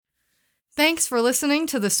Thanks for listening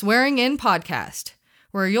to the Swearing In podcast,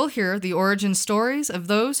 where you'll hear the origin stories of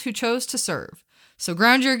those who chose to serve. So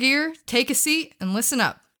ground your gear, take a seat, and listen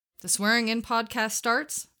up. The Swearing In podcast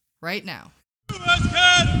starts right now.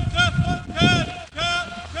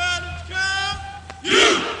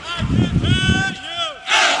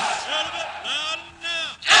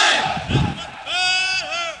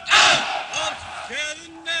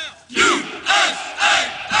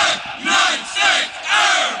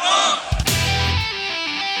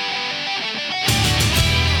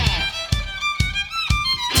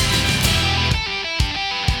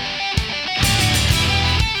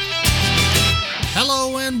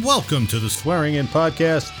 Hello and welcome to the Swearing In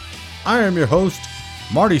podcast. I am your host,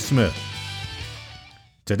 Marty Smith.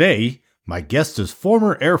 Today, my guest is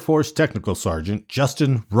former Air Force Technical Sergeant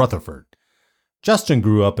Justin Rutherford. Justin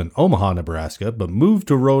grew up in Omaha, Nebraska, but moved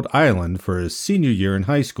to Rhode Island for his senior year in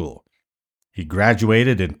high school. He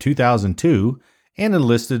graduated in 2002 and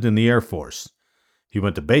enlisted in the Air Force. He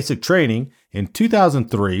went to basic training in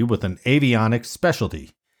 2003 with an avionics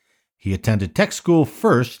specialty. He attended tech school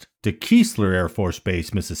first to Keesler Air Force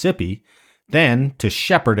Base, Mississippi, then to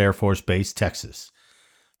Sheppard Air Force Base, Texas.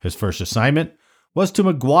 His first assignment was to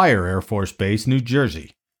McGuire Air Force Base, New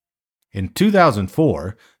Jersey. In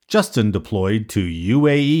 2004, Justin deployed to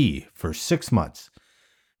UAE for 6 months.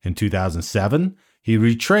 In 2007, he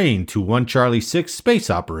retrained to 1 Charlie 6 space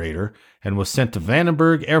operator and was sent to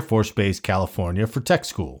Vandenberg Air Force Base, California for tech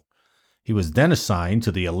school. He was then assigned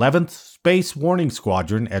to the 11th Space Warning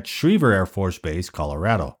Squadron at Schriever Air Force Base,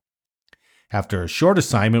 Colorado. After a short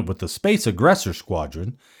assignment with the Space Aggressor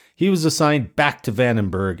Squadron, he was assigned back to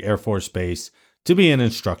Vandenberg Air Force Base to be an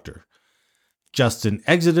instructor. Justin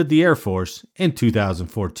exited the Air Force in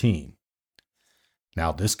 2014.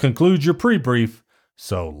 Now this concludes your pre-brief,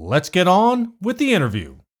 so let's get on with the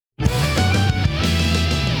interview.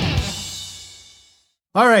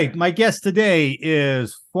 All right, my guest today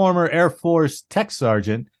is former Air Force Tech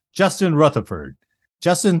Sergeant Justin Rutherford.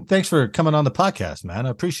 Justin, thanks for coming on the podcast, man. I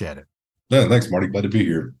appreciate it. Yeah, thanks, Marty. Glad to be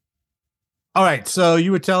here. All right, so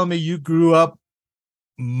you were telling me you grew up,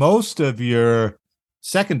 most of your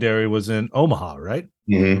secondary was in Omaha, right?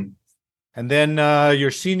 Mm-hmm. And then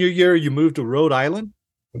your senior year, you moved to Rhode Island?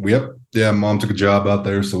 Yep. Yeah, Mom took a job out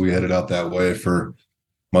there, so we headed out that way for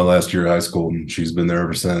my last year of high school, and she's been there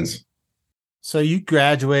ever since. So you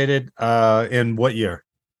graduated in what year?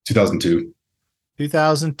 2002.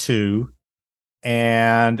 2002.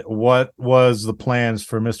 And what was the plans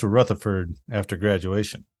for Mr. Rutherford after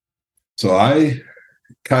graduation? So I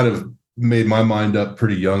kind of made my mind up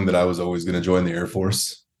pretty young that I was always going to join the Air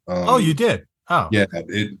Force. Oh, you did? Oh. Yeah.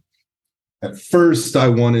 At first, I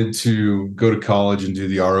wanted to go to college and do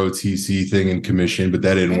the ROTC thing in commission, but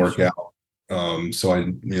that didn't work out. So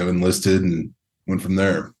I enlisted and went from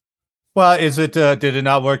there. Well, did it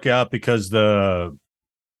not work out because the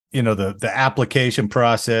application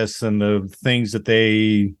process and the things that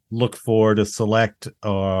they look for to select,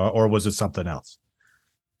 or was it something else?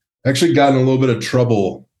 Actually got in a little bit of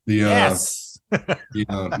trouble. Yes.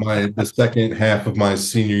 The second half of my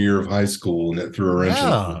senior year of high school, and it threw a wrench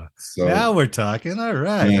in. So now we're talking. All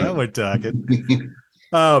right. Yeah. Now we're talking.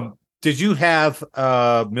 Did you have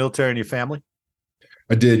military in your family?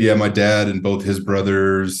 I did, yeah. My dad and both his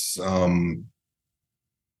brothers,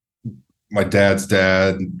 my dad's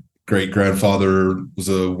dad, great-grandfather was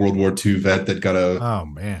a World War II vet that got a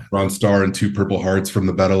Bronze Star and 2 Purple Hearts from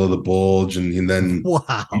the Battle of the Bulge, and then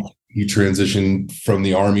he transitioned from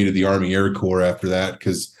the Army to the Army Air Corps after that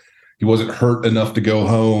because he wasn't hurt enough to go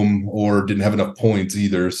home or didn't have enough points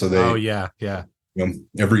either. So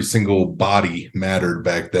every single body mattered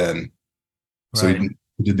back then. Right. So he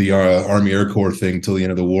did the Army Air Corps thing till the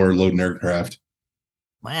end of the war, loading aircraft.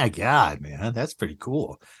 My God, man, that's pretty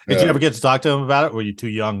cool. Did you ever get to talk to him about it? Were you too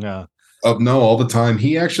young? No, all the time.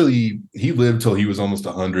 He lived till he was almost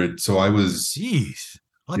 100. So I was,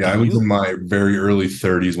 I was in my very early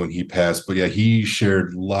 30s when he passed. But yeah, he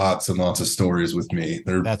shared lots and lots of stories with me.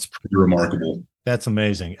 That's pretty remarkable. That's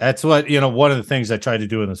amazing. That's what, one of the things I try to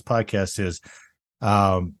do in this podcast is,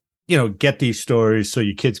 get these stories so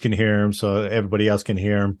your kids can hear them, so everybody else can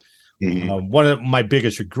hear them. Mm-hmm. One of my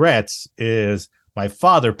biggest regrets is my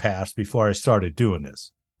father passed before I started doing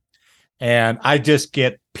this. And I just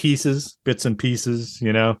get bits and pieces,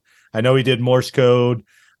 I know he did Morse code.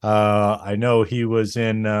 I know he was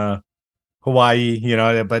in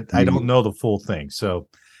Hawaii, but I don't know the full thing. So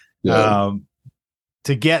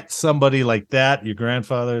to get somebody like that, your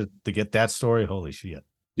grandfather, to get that story, holy shit.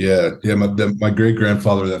 Yeah. My great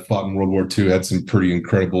grandfather that fought in World War II had some pretty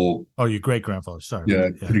incredible. Oh, your great grandfather. Sorry. Yeah,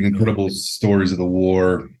 pretty incredible stories of the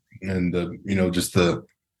war, and just the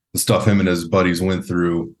the stuff him and his buddies went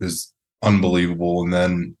through is unbelievable. And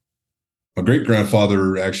then my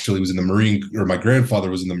great-grandfather actually was in the my grandfather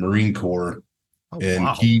was in the Marine Corps. And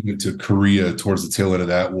he went to Korea towards the tail end of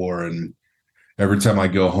that war. And every time I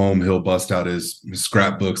go home, he'll bust out his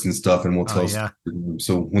scrapbooks and stuff, and we'll tell.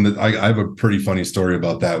 So I have a pretty funny story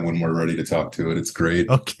about that when we're ready to talk to it. It's great.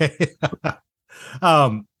 Okay.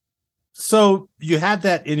 So you had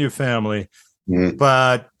that in your family,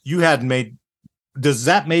 but you hadn't made. Does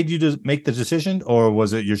that made you to make the decision, or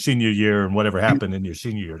was it your senior year and whatever happened in your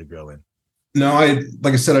senior year to go in? No,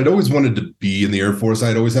 like I said, I'd always wanted to be in the Air Force.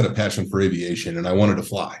 I'd always had a passion for aviation, and I wanted to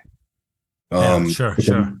fly. Sure.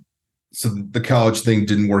 So the college thing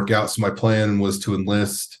didn't work out. So my plan was to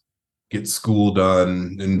enlist, get school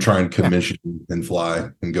done, and try and commission and fly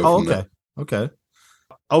and go from there.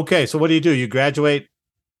 Okay. So what do? You graduate,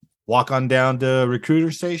 walk on down to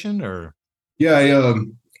recruiter station, or? Yeah, I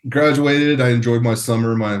graduated. I enjoyed my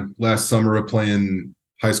summer. My last summer of playing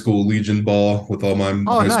high school Legion ball with all my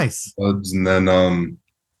nice clubs, and then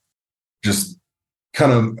just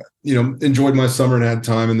kind of enjoyed my summer and had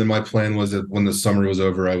time. And then my plan was that when the summer was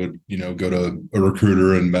over, I would go to a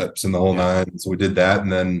recruiter and MEPS and the whole nine. And so we did that,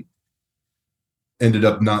 and then ended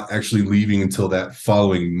up not actually leaving until that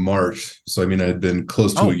following March. So I mean, I had been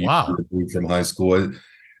close to a year removed from high school.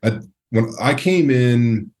 When I came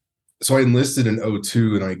in, so I enlisted in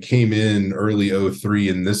 2002, and I came in early 2003,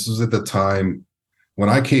 and this was at the time when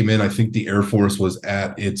I came in, I think the Air Force was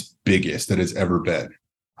at its biggest that it's ever been.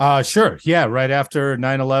 Sure. Yeah. Right after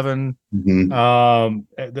 9/11,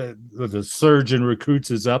 the surge in recruits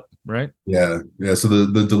is up, right? Yeah. So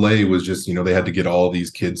the delay was just, they had to get all these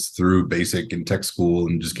kids through basic and tech school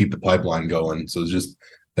and just keep the pipeline going. So it was just,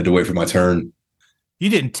 I had to wait for my turn. You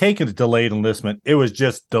didn't take a delayed enlistment. It was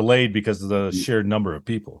just delayed because of the sheer number of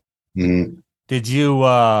people. Mm-hmm. Did you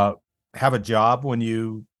have a job when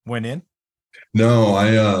you went in? No,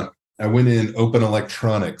 I went in open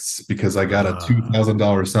electronics because I got a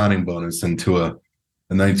 $2,000 signing bonus into a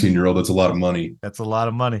 19-year-old. That's a lot of money. That's a lot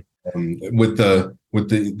of money. With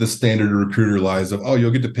the standard recruiter lies of,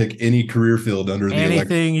 you'll get to pick any career field under the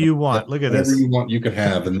anything you want. Look at this. Whatever you want, you can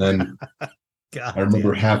have. And then I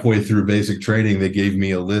remember halfway through basic training, they gave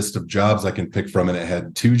me a list of jobs I can pick from, and it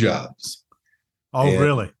had 2 jobs.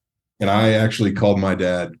 Really? And I actually called my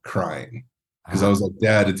dad crying because I was like,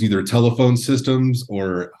 Dad, it's either telephone systems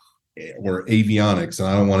or avionics, and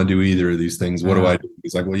I don't want to do either of these things. What do I do?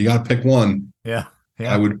 He's like, well, you got to pick one. Yeah.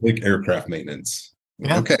 I would pick aircraft maintenance.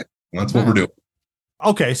 Okay, that's what we're doing.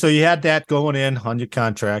 Okay, so you had that going in on your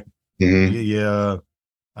contract. Mm-hmm.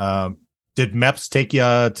 Did MEPS take you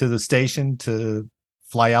to the station to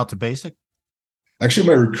fly out to basic? Actually,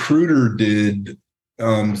 my recruiter did.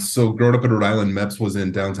 So growing up in Rhode Island, MEPS was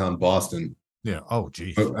in downtown Boston. Yeah. Oh,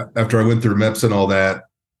 geez. After I went through MEPS and all that,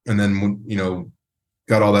 and then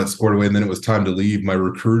got all that squared away, and then it was time to leave, my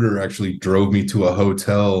recruiter actually drove me to a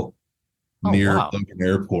hotel near Logan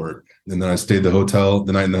Airport, and then I stayed the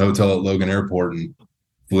night in the hotel at Logan Airport and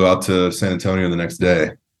flew out to San Antonio the next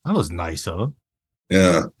day. That was nice of him.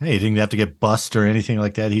 Yeah. Hey, you didn't have to get bussed or anything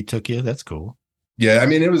like that. He took you. That's cool. Yeah, I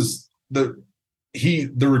mean, it was the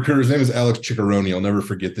recruiter's name is Alex Ciccaroni. I'll never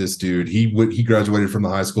forget this dude. He graduated from the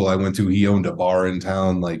high school I went to. He owned a bar in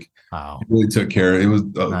town. He really took care. It was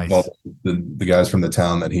nice. All the guys from the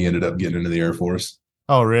town that he ended up getting into the Air Force.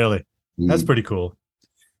 Oh, really? That's pretty cool.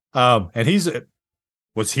 And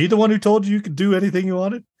was he the one who told you could do anything you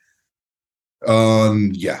wanted?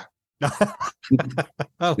 Yeah.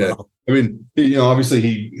 Yeah. I mean, obviously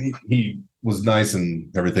he was nice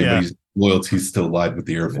and everything, but his loyalty still lied with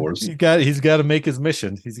the Air Force. He's got to make his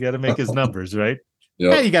mission. He's got to make his numbers, right?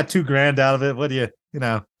 Yeah. You got $2,000 out of it. What do you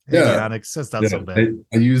Avionics, that's not so bad.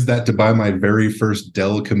 I used that to buy my very first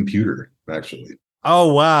Dell computer, actually.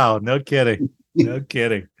 Oh, wow. No kidding. No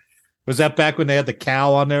kidding. Was that back when they had the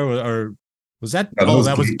cow on there, or was that? That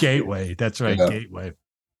was Gateway. That's right, Gateway.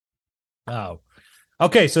 Oh,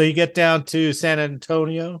 okay. So you get down to San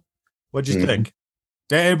Antonio. What'd you think?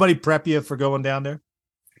 Did anybody prep you for going down there?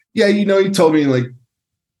 Yeah, he told me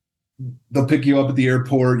they'll pick you up at the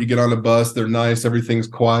airport. You get on a bus. They're nice. Everything's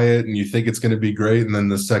quiet, and you think it's going to be great. And then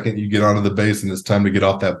the second you get onto the base and it's time to get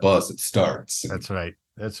off that bus, it starts. That's right.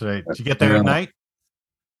 Did you get there at night?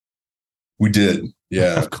 We did.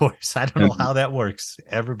 Yeah. Of course. I don't know how that works.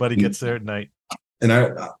 Everybody gets there at night.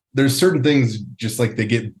 And there's certain things just they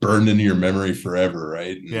get burned into your memory forever,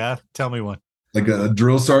 right? Yeah. Tell me one. Like a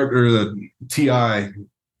drill sergeant or the TI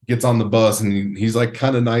gets on the bus and he's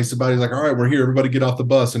kind of nice about it. He's like, all right, we're here. Everybody get off the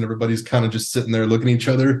bus. And everybody's kind of just sitting there looking at each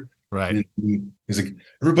other. Right. And he's like,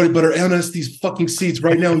 everybody better anness these fucking seats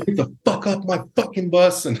right now and get the fuck off my fucking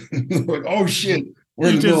bus. And like, oh shit, We're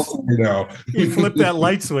in the military now. You flipped that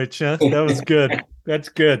light switch, huh? That was good. That's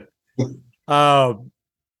good. Yeah,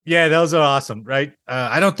 those are awesome, right?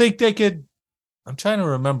 I don't think they could. I'm trying to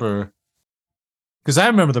remember, because I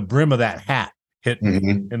remember the brim of that hat hit me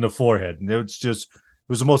in the forehead, and it was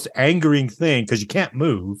the most angering thing because you can't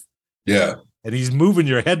move. Yeah, and he's moving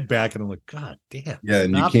your head back, and I'm like, God damn. Yeah,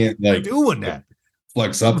 and you can't like doing that.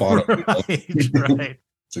 Flex up on it. Right.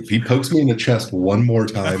 So if he pokes me in the chest one more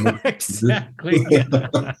time, exactly.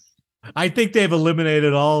 Yeah. I think they've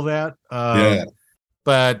eliminated all that. Yeah,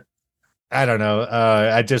 but I don't know.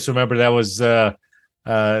 I just remember that was.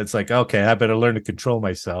 It's like, okay, I better learn to control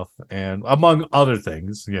myself, and among other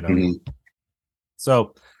things,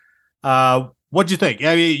 So, what'd you think?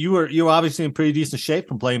 I mean, you were obviously in pretty decent shape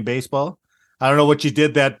from playing baseball. I don't know what you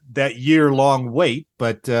did that year-long wait,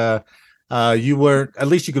 but you were, at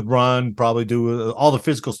least you could run, probably do all the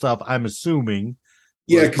physical stuff. I'm assuming,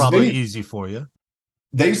 yeah, probably easy for you.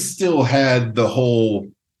 They still had the whole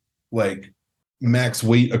like max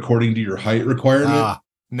weight according to your height requirement.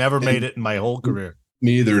 Never made it in my whole career.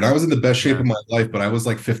 Me either. And I was in the best shape of my life, but I was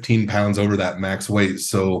like 15 pounds over that max weight.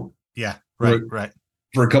 So yeah, right.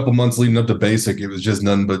 For a couple months leading up to basic, it was just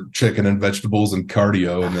none but chicken and vegetables and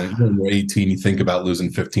cardio. And then when you're 18, you think about losing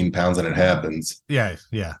 15 pounds and it happens. Yeah.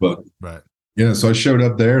 But right. Yeah, so I showed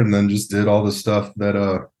up there and then just did all the stuff that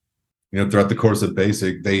throughout the course of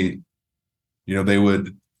basic, they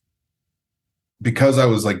would, because I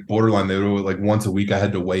was like borderline, they would like once a week I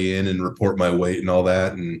had to weigh in and report my weight and all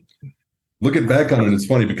that. And looking back on it, it's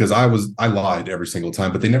funny because I lied every single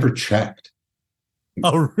time, but they never checked.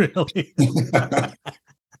 Oh, really?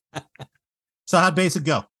 So how'd basic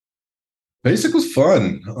go? Basic was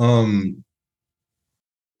fun.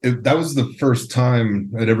 That was the first time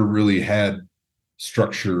I'd ever really had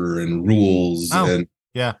structure and rules. And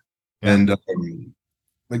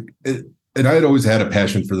and I had always had a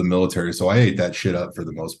passion for the military, so I ate that shit up for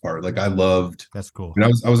the most part. Like I loved. That's cool. I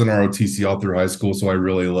was an ROTC all through high school, so I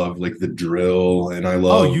really loved like the drill, and I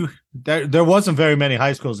love. There wasn't very many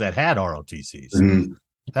high schools that had ROTCs. Mm-hmm.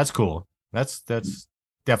 That's cool. That's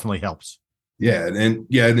definitely helps. Yeah, and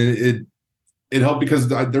it helped because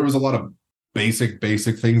there was a lot of basic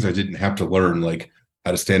things I didn't have to learn, like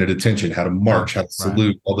how to stand at attention, how to march, how to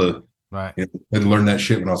salute, all the right. I had to learn that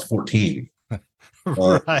shit when I was 14.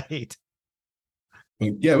 Right.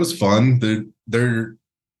 Yeah, it was fun. They're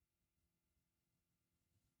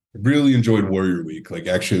really enjoyed Warrior Week, like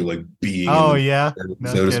actually like being. Oh yeah,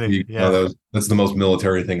 so to speak. Yeah, that's the most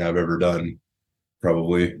military thing I've ever done,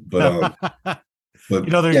 probably. But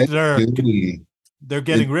they're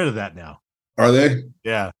getting rid of that now. Are they?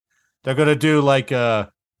 Yeah, they're gonna do like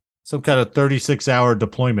some kind of 36-hour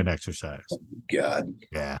deployment exercise. Oh, God.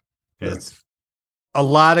 Yeah, it's a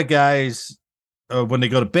lot of guys when they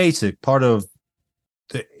go to basic. Part of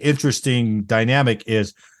the interesting dynamic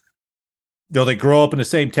is, they grow up in the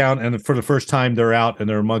same town, and for the first time they're out and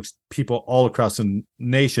they're amongst people all across the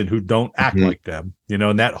nation who don't act like them,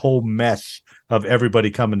 and that whole mesh of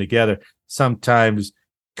everybody coming together sometimes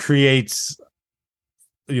creates,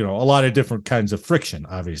 a lot of different kinds of friction,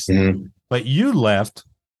 obviously. But you left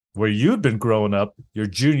where you'd been growing up your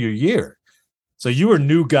junior year. So you were a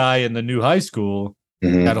new guy in the new high school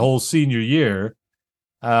that whole senior year.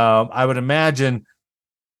 I would imagine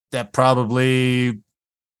that probably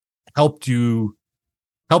helped you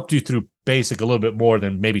through basic a little bit more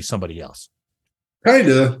than maybe somebody else.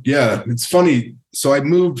 Kinda, yeah. It's funny. So I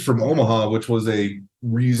moved from Omaha, which was a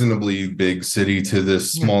reasonably big city, to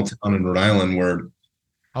this small town in Rhode Island where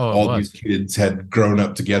all these kids had grown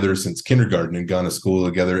up together since kindergarten and gone to school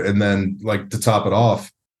together. And then, like, to top it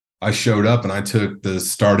off, I showed up and I took the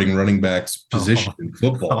starting running back's position in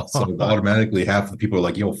football. So automatically half the people are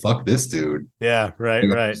like, yo, fuck this dude. Yeah,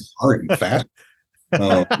 right. Hard and fast.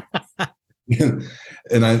 And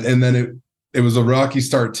then it was a rocky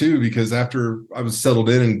start too, because after I was settled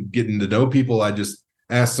in and getting to know people, I just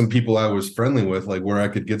asked some people I was friendly with, like, where I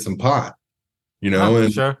could get some pot,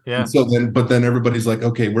 and sure, yeah. And so then everybody's like,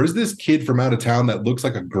 okay, where's this kid from out of town that looks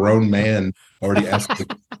like a grown man? Already asked,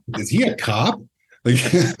 like, is he a cop? Like,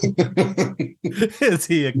 is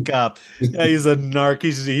he a cop? Yeah, he's a narc.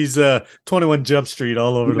 He's 21 Jump Street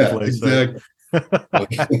all over the place. Exactly.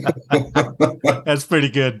 That's pretty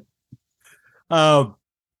good. So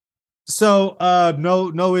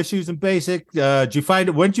no issues in basic. When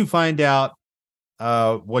did you find out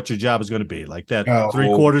what your job is going to be? Like that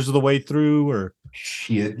 3/4 of the way through, or?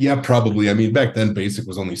 Shit. Yeah, probably. I mean, back then basic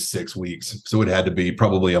was only 6 weeks, so it had to be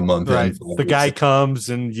probably a month. Right. The guy comes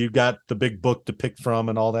and you got the big book to pick from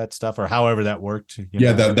and all that stuff, or however that worked.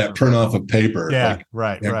 That print off of paper. Yeah, like,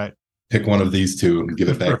 right. Pick one of these two and give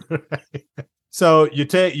it back. So you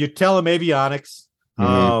tell him avionics.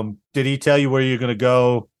 Mhm. Did he tell you where you're going to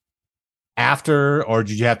go after, or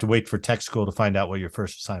did you have to wait for tech school to find out what your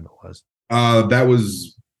first assignment was? That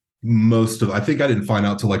was I think I didn't find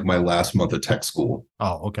out till like my last month of tech school.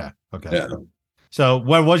 Oh, okay. Yeah. So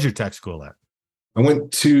where was your tech school at? I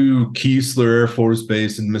went to Keesler Air Force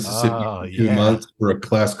Base in Mississippi for 2 months for a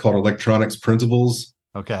class called Electronics Principles.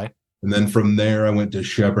 Okay. And then from there, I went to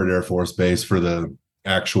Sheppard Air Force Base for the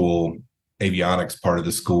actual avionics part of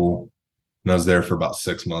the school. And I was there for about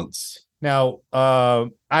 6 months. Now,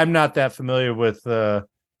 I'm not that familiar with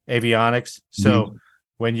avionics. So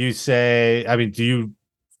when you say, do you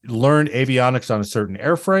learn avionics on a certain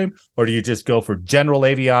airframe, or do you just go for general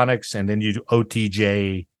avionics and then you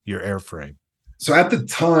OTJ your airframe? So at the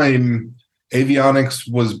time,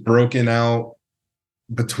 avionics was broken out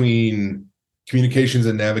between communications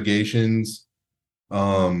and navigations,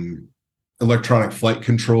 electronic flight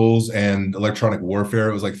controls, and electronic warfare.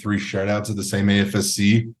 It was like 3 shoutouts of the same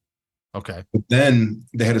AFSC. Okay. But then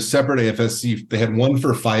they had a separate AFSC. They had one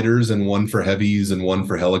for fighters and one for heavies and one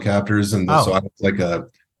for helicopters. And so I was like a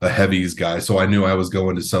heavies guy. So I knew I was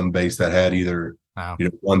going to some base that had either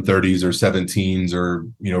 130s or 17s or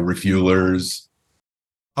refuelers.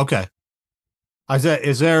 Okay.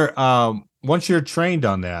 Is there once you're trained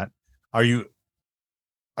on that, are you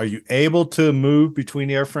able to move between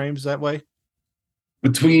airframes that way?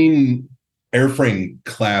 Between airframe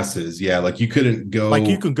classes, yeah. Like you couldn't go. Like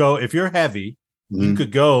you can go if you're heavy, you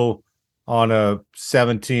could go on a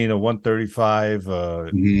 17, a 135,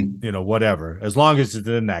 whatever, as long as it's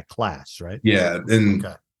in that class, right? Yeah, and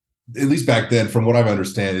at least back then, from what I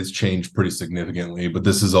understand, it's changed pretty significantly. But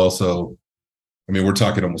this is also, we're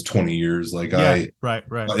talking almost 20 years. Like right.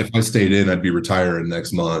 If I stayed in, I'd be retiring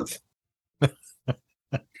next month.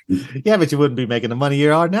 Yeah, but you wouldn't be making the money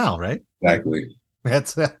you are now, right? Exactly.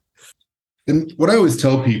 That's and what I always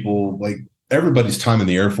tell people, like everybody's time in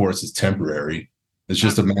the Air Force is temporary. It's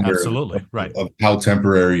just a matter of how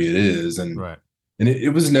temporary it is. And and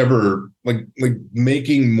it was never like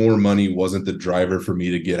making more money wasn't the driver for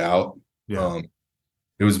me to get out. Yeah.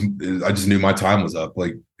 I just knew my time was up.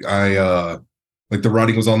 Like the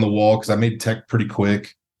writing was on the wall because I made tech pretty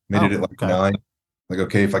quick. Made it at like 9. Like,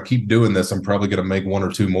 okay, if I keep doing this, I'm probably going to make 1 or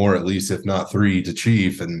 2 more, at least, if not 3 to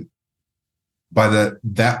chief. And by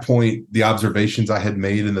that point, the observations I had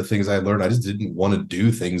made and the things I learned, I just didn't want to do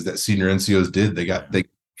things that senior NCOs did. They,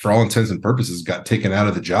 for all intents and purposes, got taken out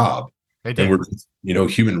of the job. They did. And were,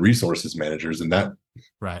 human resources managers. And that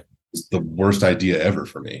was the worst idea ever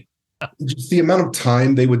for me. Just the amount of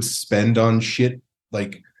time they would spend on shit,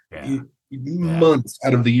 like months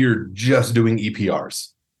out of the year just doing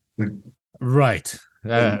EPRs. Right.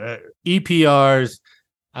 EPRs,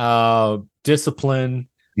 discipline,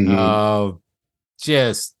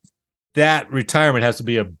 just that retirement has to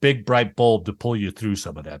be a big, bright bulb to pull you through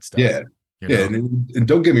some of that stuff. Yeah. And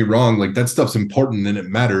don't get me wrong, like that stuff's important and it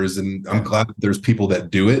matters. And I'm glad that there's people that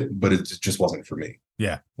do it, but it just wasn't for me.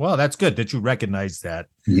 Yeah. Well, that's good that you recognize that.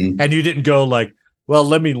 And you didn't go like, well,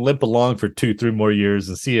 let me limp along for 2-3 more years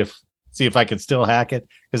and see if I can still hack it,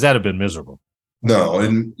 because that'd have been miserable. No.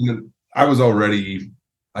 And I was already,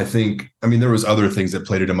 I think, there was other things that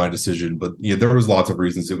played into my decision, but there was lots of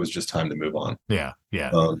reasons it was just time to move on. Yeah.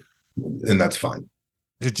 And that's fine.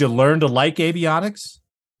 Did you learn to like avionics,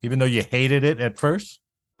 even though you hated it at first?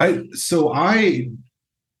 I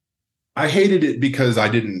hated it because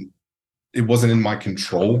it wasn't in my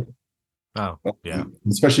control. Oh, yeah.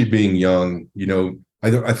 Especially being young,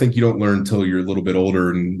 I think you don't learn until you're a little bit older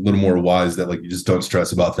and a little more wise that like you just don't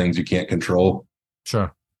stress about things you can't control.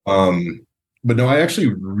 Sure. But no, I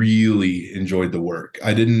actually really enjoyed the work.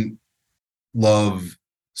 I didn't love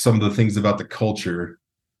some of the things about the culture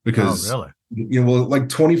because, like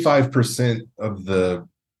 25% of the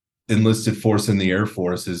enlisted force in the Air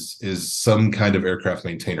Force is some kind of aircraft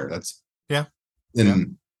maintainer.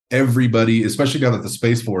 And everybody, especially now that the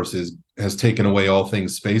Space Force has taken away all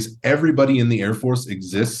things space, everybody in the Air Force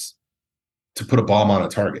exists to put a bomb on a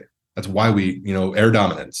target. That's why we, air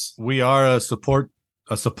dominance. We are a support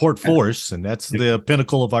force, and that's the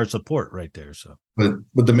pinnacle of our support right there. So,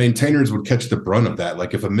 but the maintainers would catch the brunt of that.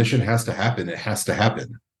 Like if a mission has to happen, it has to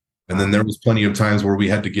happen. And then there was plenty of times where we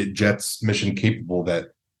had to get jets mission capable that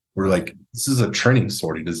were like, this is a training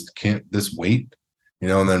sortie. Can't this wait?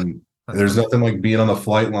 And then there's nothing like being on the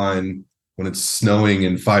flight line when it's snowing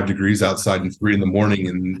and 5 degrees outside and 3 a.m.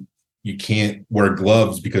 and you can't wear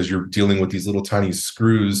gloves because you're dealing with these little tiny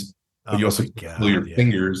screws, but you also feel your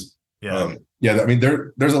fingers. Yeah.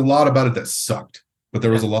 There's a lot about it that sucked, but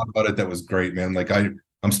there was a lot about it that was great, man. Like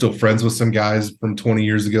I'm still friends with some guys from 20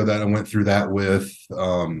 years ago that I went through that with.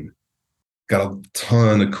 got a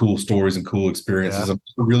ton of cool stories and cool experiences. A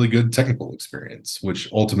really good technical experience,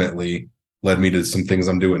 which ultimately led me to some things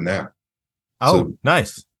I'm doing now. Oh, so,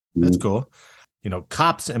 nice. That's cool.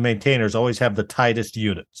 Cops and maintainers always have the tightest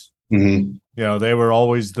units. They were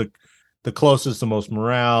always the closest, the most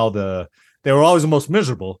morale, they were always the most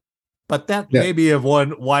miserable, but that may be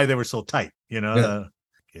why they were so tight, Yeah,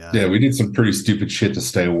 we did some pretty stupid shit to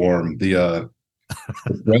stay warm. The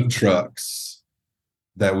bread trucks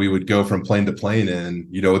that we would go from plane to plane in,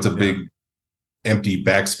 it's a big empty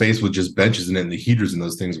backspace with just benches in it, and the heaters in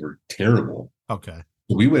those things were terrible. Okay.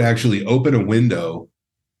 We would actually open a window.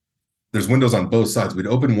 There's windows on both sides. We'd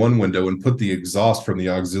open one window and put the exhaust from the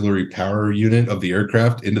auxiliary power unit of the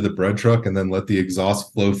aircraft into the bread truck and then let the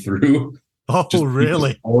exhaust flow through. Oh,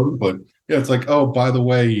 really? But yeah, it's like, oh, by the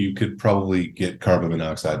way, you could probably get carbon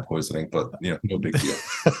monoxide poisoning, but no big deal.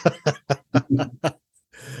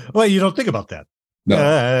 Well, you don't think about that.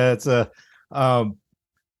 No. It's so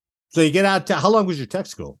you get out. How long was your tech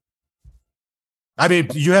school? I mean,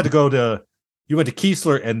 you went to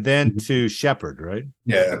Keesler and then to Sheppard, right?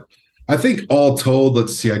 Yeah. I think all told,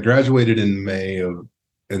 let's see, I graduated in May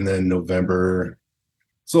and then November.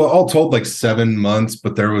 So all told, like 7 months,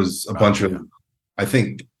 but there was a bunch of, I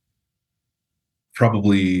think,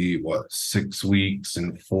 probably 6 weeks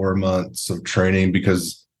and 4 months of training,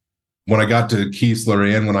 because when I got to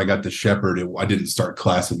Keesler and when I got to Sheppard, I didn't start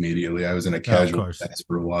class immediately. I was in a casual class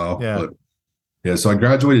for a while. Yeah. But so I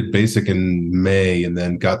graduated basic in May and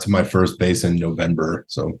then got to my first base in November.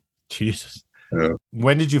 So Jesus.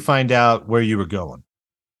 When did you find out where you were going?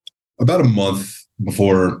 About a month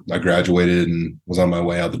before I graduated and was on my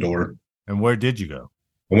way out the door. And where did you go?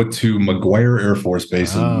 I went to McGuire Air Force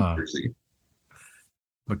Base in New Jersey.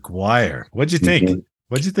 McGuire. What'd you think?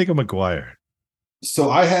 What'd you think of McGuire?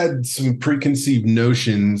 So I had some preconceived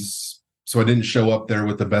notions, so I didn't show up there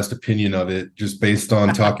with the best opinion of it, just based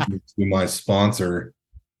on talking to my sponsor.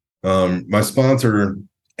 My sponsor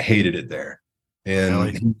hated it there,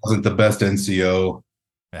 and he wasn't the best NCO.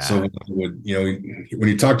 So when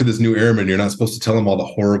you talk to this new airman, you're not supposed to tell him all the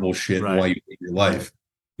horrible shit and why you hate your life.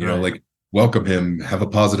 Like welcome him, have a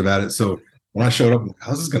positive attitude. So when I showed up,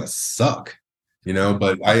 how's this gonna suck?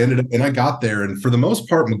 But I ended up, and I got there, and for the most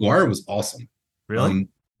part, McGuire was awesome. Really?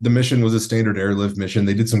 The mission was a standard airlift mission.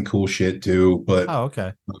 They did some cool shit too, but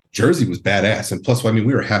Jersey was badass. And plus, we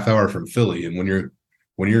were a half hour from Philly, and when you're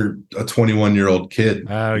a 21-year-old kid,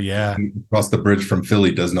 across the bridge from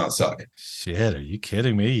Philly does not suck. Shit, are you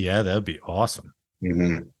kidding me? Yeah, that'd be awesome.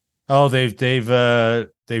 Mm-hmm. Oh,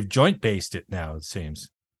 they've joint based it now, it seems.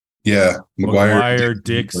 Yeah, McGuire,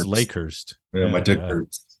 Dix, Lakehurst. Yeah, my dick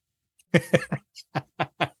hurts.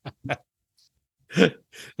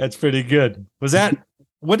 That's pretty good.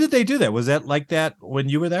 When did they do that? Was that like that when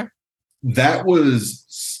you were there? That was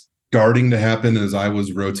starting to happen as I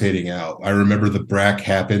was rotating out. I remember the BRAC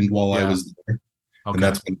happened while I was there. Okay. And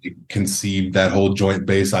that's when we conceived that whole joint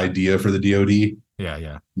base idea for the DoD.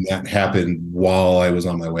 Yeah. And that happened while I was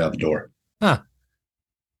on my way out the door. Huh.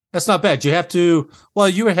 That's not bad. You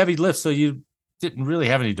were heavy lift, so you didn't really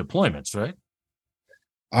have any deployments, right?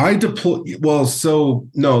 I deployed. Well, so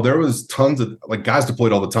no, there was tons of guys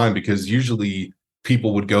deployed all the time, because usually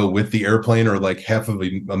people would go with the airplane, or half of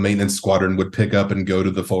a maintenance squadron would pick up and go to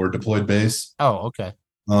the forward deployed base. Oh, okay.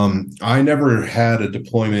 I never had a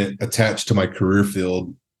deployment attached to my career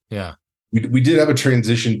field. Yeah. We did have a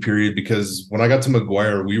transition period, because when I got to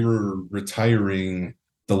McGuire, we were retiring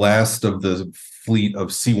the last of the fleet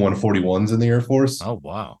of C-141s in the Air Force. Oh,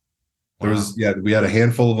 wow. We had a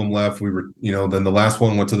handful of them left. We were, then the last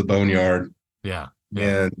one went to the boneyard. Yeah.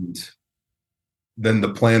 And then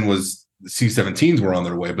the plan was the C-17s were on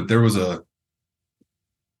their way, but there was a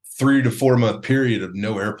 3 to 4 month period of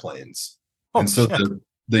no airplanes. And so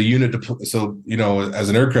the unit, as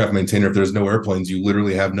an aircraft maintainer, if there's no airplanes, you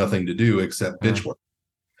literally have nothing to do except bitch work.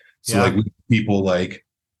 So people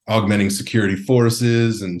augmenting security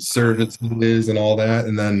forces and services and all that.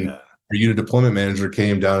 And then our unit deployment manager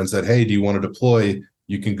came down and said, hey, do you want to deploy?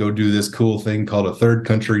 You can go do this cool thing called a third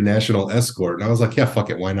country national escort. And I was like, yeah, fuck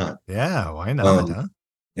it. Why not? Yeah. Why not?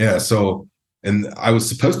 Yeah. So, and I was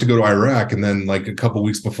supposed to go to Iraq. And then a couple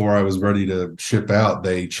weeks before I was ready to ship out,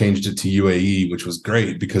 they changed it to UAE, which was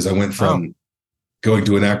great, because I went from going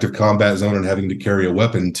to an active combat zone and having to carry a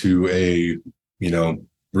weapon to a,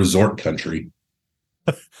 resort country.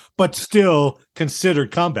 But still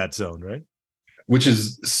considered combat zone, right? Which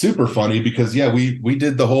is super funny, because we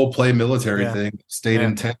did the whole play military thing, stayed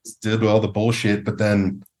in tents, did all the bullshit. But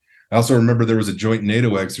then I also remember there was a joint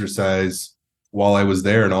NATO exercise while I was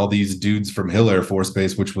there, and all these dudes from Hill Air Force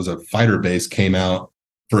Base, which was a fighter base, came out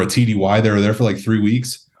for a TDY. They were there for 3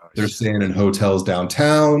 weeks. They're staying in hotels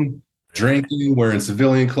downtown, drinking, wearing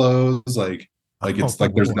civilian clothes, like it's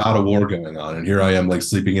like there's not a war going on. And here I am, like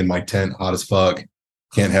sleeping in my tent, hot as fuck.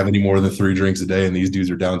 Can't have any more than 3 drinks a day, and these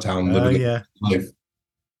dudes are downtown living life.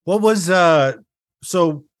 What was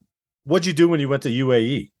so? What'd you do when you went to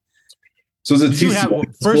UAE? So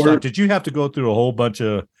first off, did you have to go through a whole bunch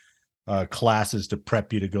of classes to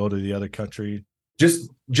prep you to go to the other country? Just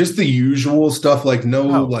the usual stuff, like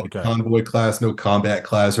convoy class, no combat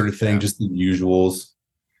class or anything, just the usuals.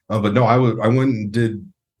 But no, I went and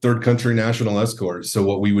did third country national escort. So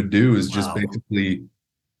what we would do is just basically,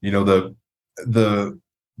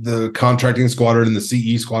 the contracting squadron and the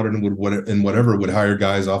CE squadron would hire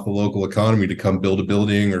guys off the local economy to come build a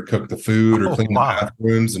building or cook the food or clean the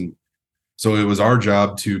bathrooms. And so it was our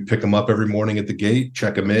job to pick them up every morning at the gate,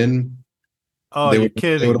 check them in. Oh, they you're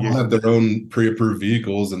kidding. They would all have their own pre-approved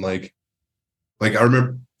vehicles. And like I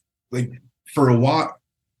remember, like for a while,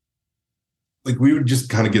 like we would just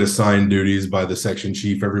kind of get assigned duties by the section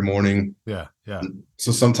chief every morning. Yeah.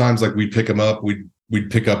 So sometimes like we'd pick them up, we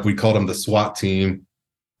called them the SWAT team.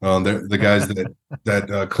 They're the guys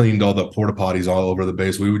that cleaned all the porta potties all over the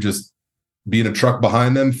base. We would just be in a truck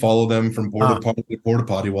behind them, follow them from porta potty to porta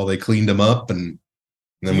potty while they cleaned them up, and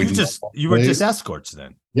then you were just escorts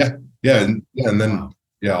then. Yeah, and then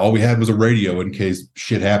all we had was a radio in case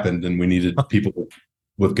shit happened and we needed people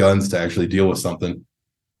with guns to actually deal with something.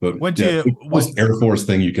 But most Air Force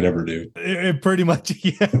thing you could ever do. Pretty much,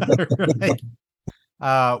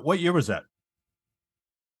 right. What year was that?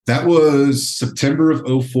 That was September of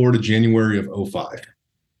 2004 to January of 2005.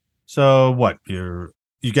 So what? You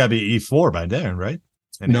got to be E4 by then, right?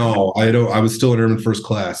 No, I don't. I was still in Airman First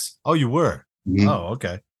Class. Oh, you were? Mm-hmm. Oh,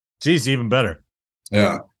 okay. Geez, even better.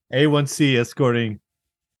 Yeah. A1C escorting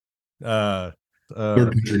third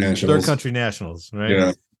country nationals, right?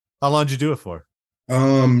 Yeah. How long did you do it for?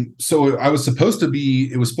 So it was supposed to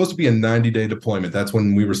be a 90-day deployment. That's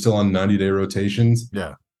when we were still on 90-day rotations.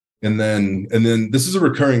 Yeah. And then this is a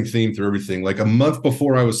recurring theme through everything. Like a month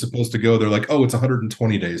before I was supposed to go, they're like, "Oh, it's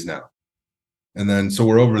 120 days now." And then so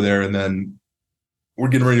we're over there, and then we're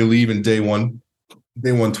getting ready to leave, and day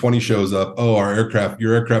 120 shows up. "Oh,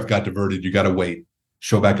 your aircraft got diverted. You got to wait.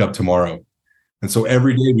 Show back up tomorrow." And so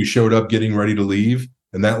every day we showed up getting ready to leave,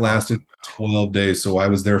 and that lasted 12 days. So I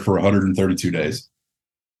was there for 132 days.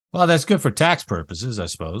 Well, that's good for tax purposes, I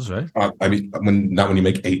suppose, right? I mean, not when you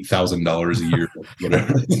make $8,000 a year,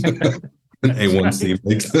 whatever. An A1C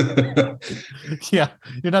makes. Yeah,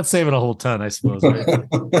 you're not saving a whole ton, I suppose.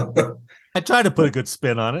 Right? I try to put a good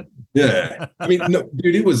spin on it. Yeah, I mean, no,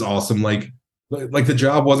 dude, it was awesome. Like the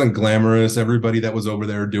job wasn't glamorous. Everybody that was over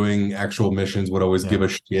there doing actual missions would always give a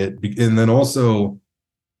shit, and then also,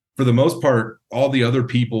 for the most part, all the other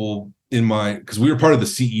people because we were part of the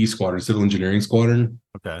CE squadron, Civil Engineering Squadron.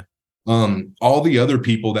 Okay. All the other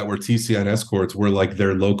people that were TCN escorts were like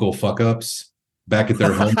their local fuck ups back at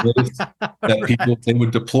their home base that people they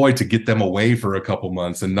would deploy to get them away for a couple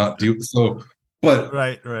months and not do so. But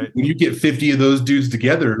right. When you get 50 of those dudes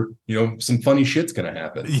together, some funny shit's gonna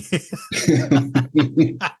happen.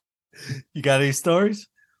 You got any stories?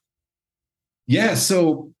 Yeah.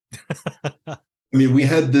 So, I mean, we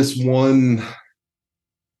had this one.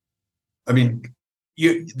 I mean,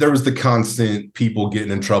 there was the constant people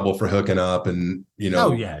getting in trouble for hooking up, and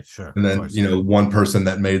Oh yeah, sure. And then one person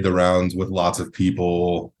that made the rounds with lots of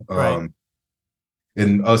people. Right.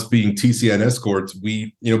 And us being TCN escorts,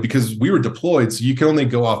 we because we were deployed, so you could only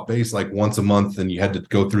go off base like once a month, and you had to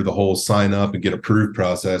go through the whole sign up and get approved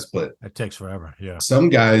process. But it takes forever. Yeah. Some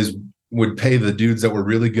guys would pay the dudes that were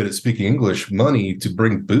really good at speaking English money to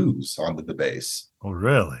bring booze onto the base. Oh,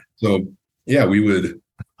 really? So yeah, we would.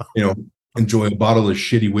 Enjoy a bottle of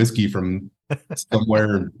shitty whiskey from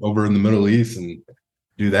somewhere over in the Middle East and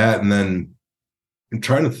do that. And then I'm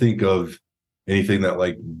trying to think of anything that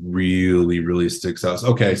like really, really sticks out.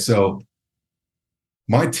 Okay, so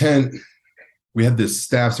my tent, we had this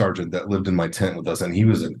staff sergeant that lived in my tent with us, and he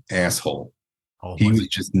was an asshole. He was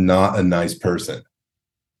just not a nice person.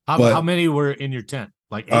 How many were in your tent?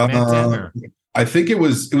 Like 8-man tent? Or? I think it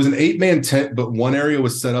was an 8-man tent, but one area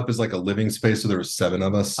was set up as like a living space, so there was 7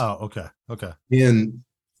 of us. Oh, okay. And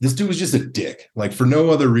this dude was just a dick, like for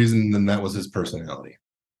no other reason than that was his personality.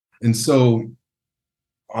 And so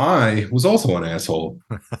I was also an asshole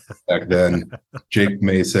back then. Jake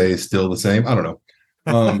may say still the same. I don't know.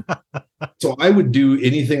 So I would do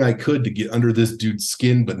anything I could to get under this dude's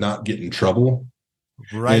skin, but not get in trouble.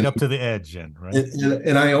 Right up to the edge, right?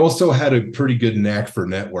 And I also had a pretty good knack for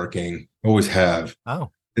networking. Always have.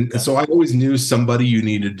 Oh. And so I always knew somebody you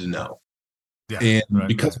needed to know. Yeah, and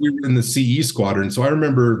because we were in the CE squadron, so I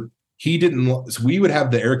remember he didn't. So we would have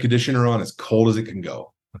the air conditioner on as cold as it can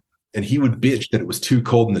go, and he would bitch that it was too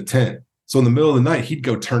cold in the tent. So in the middle of the night, he'd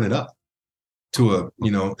go turn it up to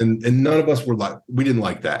and none of us were like, we didn't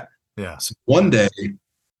like that. Yeah. So one day,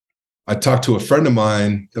 I talked to a friend of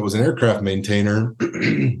mine that was an aircraft maintainer,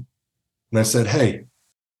 and I said, "Hey,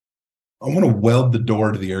 I want to weld the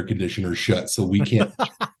door to the air conditioner shut so we can't."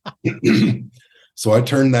 So I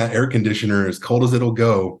turned that air conditioner as cold as it'll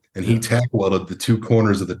go, and he tack welded the two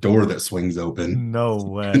corners of the door that swings open. No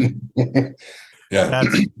way. Yeah.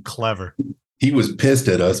 That's clever. He was pissed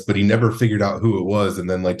at us, but he never figured out who it was. And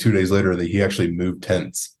then like 2 days later, he actually moved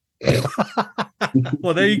tents.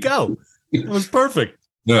 Well, there you go. It was perfect.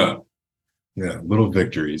 Yeah. Little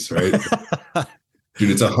victories, right?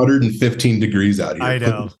 Dude, it's 115 degrees out here. I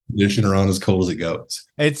know. Put the conditioner on as cold as it goes.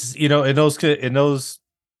 It's, in those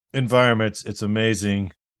environments, it's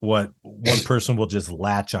amazing what one person will just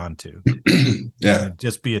latch onto. Yeah. And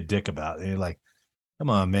just be a dick about it. And you're like, come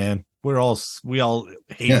on, man. We all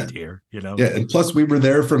hate it here, Yeah. And plus we were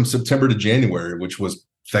there from September to January, which was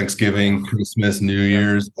Thanksgiving, Christmas, New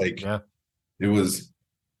Year's. It was.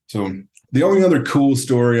 So the only other cool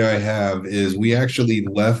story I have is we actually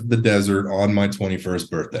left the desert on my 21st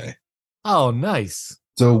birthday. Oh, nice.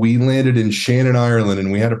 So we landed in Shannon, Ireland,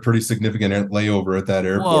 and we had a pretty significant layover at that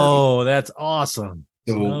airport. Oh, that's awesome.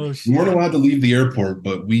 So we weren't allowed to leave the airport,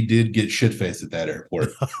 but we did get shit-faced at that airport.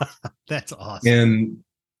 That's awesome. And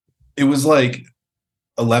it was like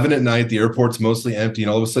 11 at night. The airport's mostly empty, and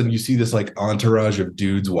all of a sudden you see this like entourage of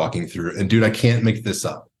dudes walking through. And dude, I can't make this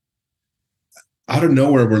up. Out of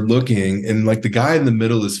nowhere, we're looking, and like the guy in the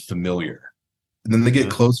middle is familiar. And then they get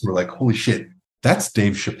close, and we're like, holy shit, that's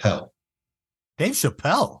Dave Chappelle. Dave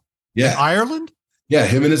Chappelle? Yeah. In Ireland? Yeah,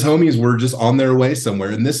 him and his homies were just on their way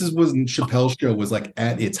somewhere. And this is when Chappelle's show was like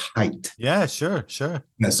at its height. Yeah, sure.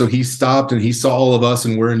 Yeah, so he stopped and he saw all of us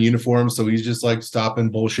and we're in uniform. So he's just like stopping,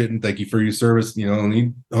 bullshitting, thank you for your service, and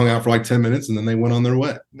he hung out for like 10 minutes and then they went on their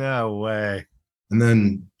way. No way. And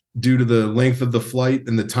then due to the length of the flight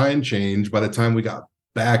and the time change, by the time we got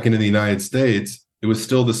back into the United States, it was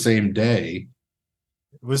still the same day.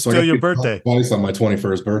 It was still your birthday. Twice on my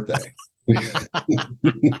 21st birthday.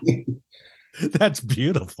 That's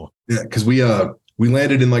beautiful. Yeah, because we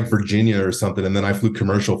landed in like Virginia or something, and then I flew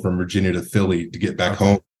commercial from Virginia to Philly to get back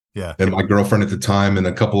home. Yeah. And my girlfriend at the time and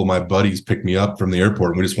a couple of my buddies picked me up from the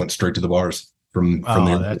airport, and we just went straight to the bars from the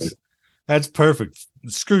airport. That's perfect.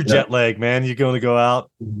 Screw jet lag, man. You're going to go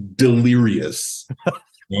out delirious.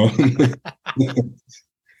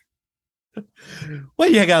 Well,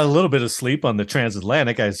 you got a little bit of sleep on the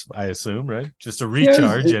transatlantic, I assume, right? Just a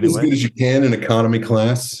recharge anyway. As good as you can in economy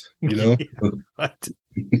class, Well,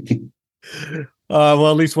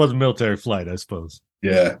 at least it wasn't a military flight, I suppose.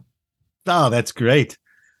 Yeah. Oh, that's great.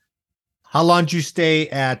 How long did you stay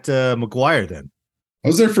at McGuire then? I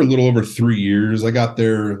was there for a little over 3 years. I got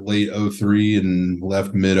there late 03 and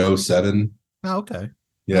left mid 07. Oh, okay.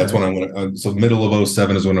 Yeah, that's when I went. So middle of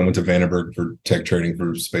 07 is when I went to Vandenberg for tech training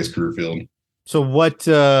for Space Career Field. So what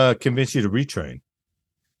convinced you to retrain?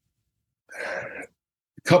 A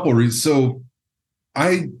couple of reasons. So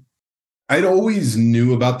I'd always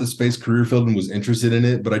knew about the Space Career Field and was interested in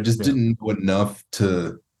it, but I just didn't know enough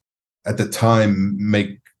to, at the time,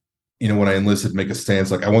 make, when I enlisted, make a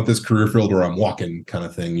stance like I want this career field where I'm walking kind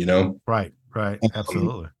of thing, Right.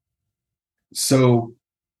 Absolutely. So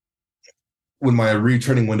when my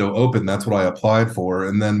retraining window opened, that's what I applied for.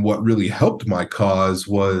 And then what really helped my cause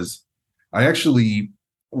was I actually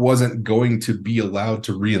wasn't going to be allowed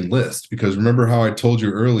to re-enlist, because remember how I told you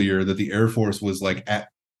earlier that the Air Force was like at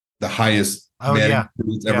the highest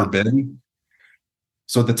it's ever been.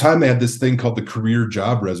 So at the time they had this thing called the career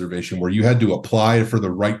job reservation, where you had to apply for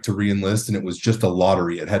the right to re-enlist, and it was just a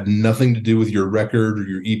lottery. It had nothing to do with your record or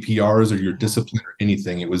your EPRs or your discipline or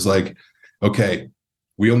anything. It was like, okay,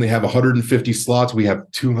 we only have 150 slots. We have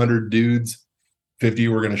 200 dudes. 50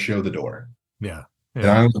 we're going to show the door. Yeah. And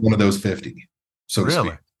I was one of those 50. So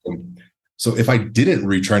really? So if I didn't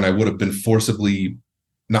retrain, I would have been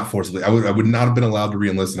not forcibly. I would not have been allowed to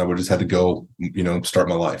re-enlist, and I would have just had to go, start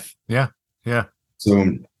my life. Yeah.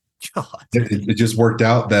 So it just worked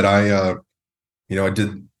out that I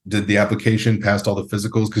did the application, passed all the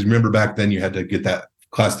physicals. Because remember back then you had to get that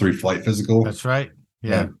Class 3 flight physical. That's right.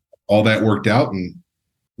 Yeah. And all that worked out, and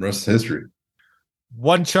the rest is history.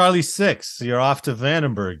 1 Charlie 6. You're off to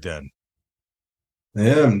Vandenberg then.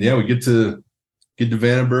 Yeah. We get to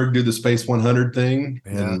Vandenberg, do the Space 100 thing,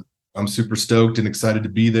 and I'm super stoked and excited to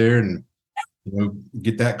be there, and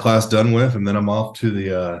get that class done with, and then I'm off to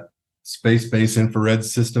the Space-Based Infrared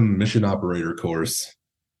System Mission Operator course.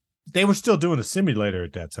 They were still doing a simulator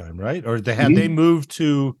at that time, right? Or they moved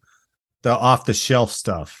to the off-the-shelf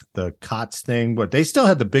stuff, the COTS thing, but they still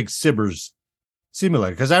had the big Sibbers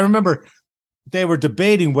simulator. Because I remember they were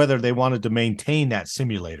debating whether they wanted to maintain that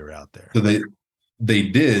simulator out there. So they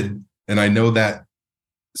did, and I know that.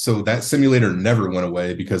 So that simulator never went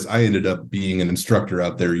away because I ended up being an instructor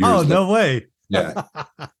out there. Oh, no way! Yeah.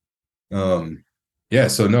 Yeah.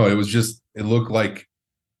 So no, it was just. It looked like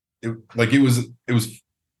it was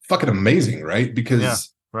fucking amazing, right?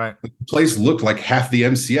 Because right, the place looked like half the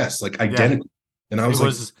MCS, like identical, and I was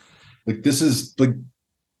like, this is like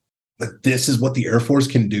this is what the Air Force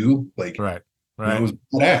can do, like right. It was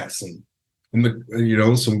badass, and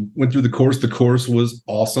the so went through the course. The course was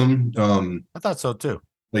awesome. I thought so too.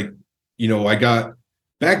 Like, I got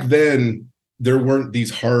back then. There weren't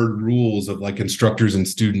these hard rules of like instructors and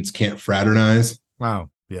students can't fraternize. Wow.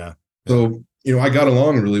 Yeah. So, I got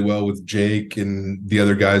along really well with Jake and the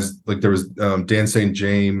other guys. Like there was Dan St.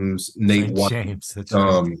 James, Nate White. James. That's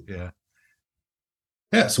right. Yeah.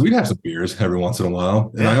 Yeah. So we'd have some beers every once in a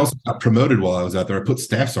while. And I also got promoted while I was out there. I put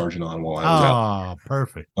staff sergeant on while I was out. Oh,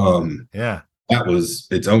 perfect. Yeah. That was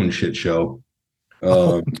its own shit show.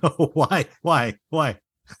 No. Why?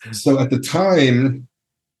 So at the time,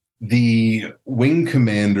 the wing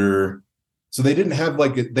commander, so they didn't have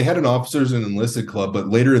they had an officers and enlisted club, but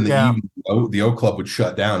later in the evening, the O club would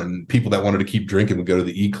shut down and people that wanted to keep drinking would go to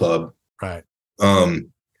the E club. Right. Well,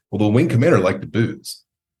 the wing commander liked the booze.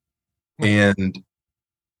 And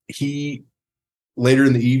he, later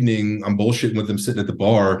in the evening, I'm bullshitting with him sitting at the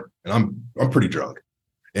bar and I'm pretty drunk.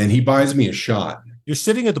 And he buys me a shot. You're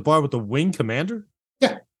sitting at the bar with the wing commander?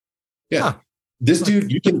 Yeah. Huh. This dude,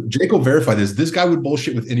 Jake will verify this. This guy would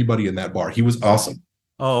bullshit with anybody in that bar. He was awesome.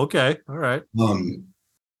 Oh, okay. All right.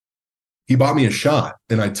 He bought me a shot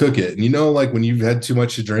and I took it. And like when you've had too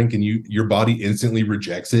much to drink and your body instantly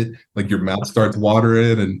rejects it, like your mouth starts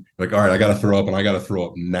watering and like, all right, I got to throw up and I got to throw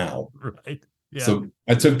up now. Right. Yeah. So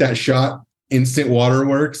I took that shot, instant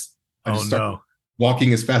waterworks. I just started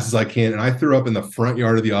walking as fast as I can. And I threw up in the front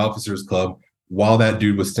yard of the officers club while that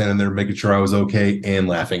dude was standing there making sure I was okay and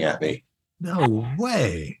laughing at me. No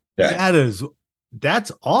way. Yeah.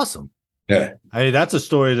 That's awesome. Yeah. I mean, that's a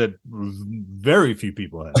story that very few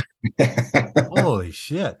people have. Holy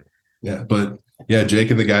shit. Yeah. But yeah, Jake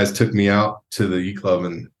and the guys took me out to the E Club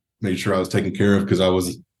and made sure I was taken care of because I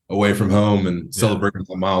was away from home and celebrating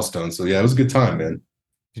a milestone. So yeah, it was a good time, man.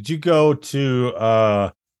 Did you go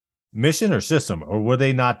to mission or system, or were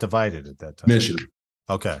they not divided at that time? Mission.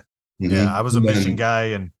 Okay. Mm-hmm. Yeah, I was a mission guy,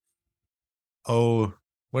 and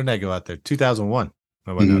when did I go out there? 2001.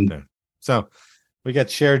 I went out there. So we got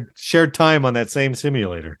shared time on that same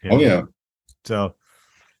simulator. Oh yeah. So,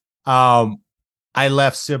 I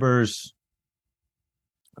left Sibbers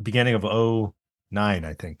beginning of 2009,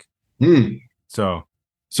 I think. So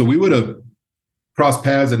we would have crossed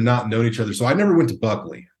paths and not known each other. So I never went to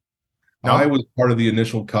Buckley. No. I was part of the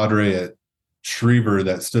initial cadre at Schriever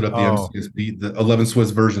that stood up the MCSB, the 11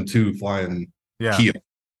 Swiss version 2 flying Kia.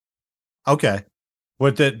 Okay.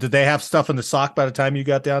 What did they have stuff in the sock by the time you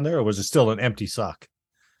got down there, or was it still an empty sock?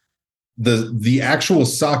 The actual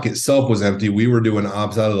sock itself was empty. We were doing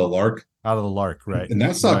ops out of the Lark. Out of the Lark, right. And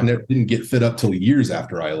that sock didn't get fit up till years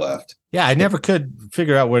after I left. Yeah, I never could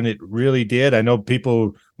figure out when it really did. I know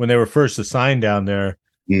people, when they were first assigned down there,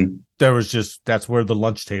 there was that's where the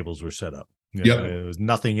lunch tables were set up. There was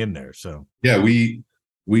nothing in there. So yeah, we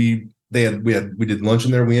did lunch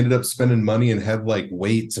in there. We ended up spending money and had like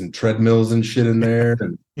weights and treadmills and shit in there.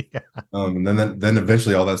 And and then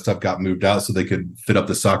eventually all that stuff got moved out so they could fit up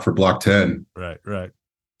the sock for Block 10. Right.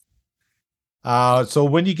 So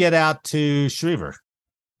when you get out to Schriever,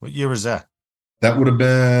 what year was that? That would have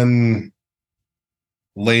been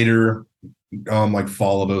later, like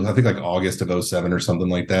fall of I think like August of 2007 or something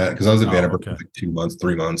like that. Because I was at Vandenberg for like 2 months,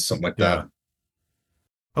 3 months, something like that.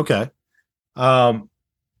 Okay. What'd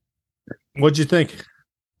you think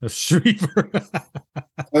of Schriever?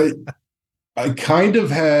 I kind of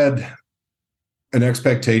had an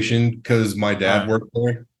expectation because my dad worked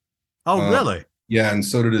there. Oh, really? Yeah, and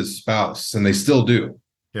so did his spouse, and they still do.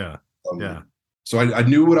 Yeah. So I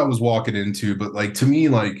knew what I was walking into, but like to me,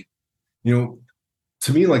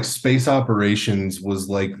 space operations was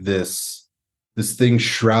like this thing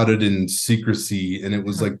shrouded in secrecy, and it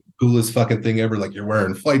was like the coolest fucking thing ever. Like you're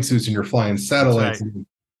wearing flight suits and you're flying satellites. Right. And,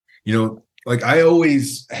 like I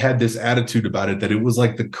always had this attitude about it that it was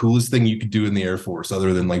like the coolest thing you could do in the Air Force,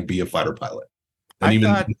 other than like be a fighter pilot. And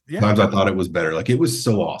times I thought it was better. Like it was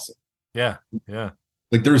so awesome. Yeah.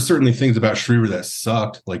 Like there were certainly things about Schriever that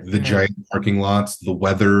sucked, like the giant parking lots, the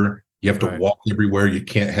weather. You have to walk everywhere. You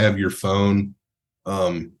can't have your phone.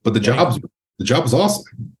 But the job was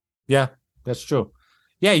awesome. Yeah, that's true.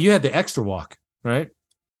 Yeah, you had the extra walk, right?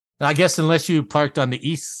 I guess unless you parked on the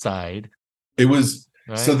east side. It was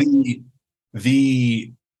right? So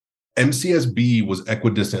the MCSB was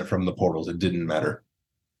equidistant from the portals. It didn't matter.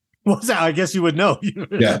 What's that? I guess you would know. You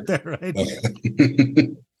were Yeah. out there, right?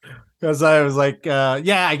 Because I was like,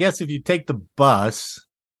 I guess if you take the bus,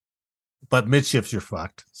 but midshifts you're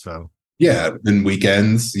fucked. So yeah, and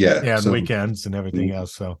weekends, and weekends and everything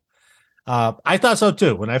else. So I thought so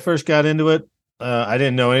too. When I first got into it, I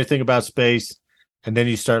didn't know anything about space. And then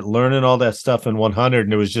you start learning all that stuff in 100,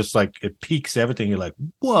 and it was just like it peaks everything. You're like,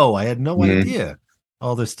 whoa, I had no idea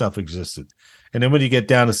all this stuff existed. And then when you get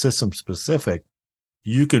down to system specific,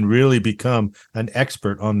 you can really become an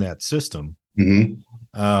expert on that system. And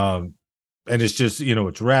it's just,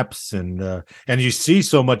 it's reps and you see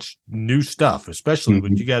so much new stuff, especially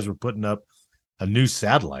when you guys were putting up a new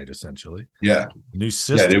satellite, essentially. Yeah. New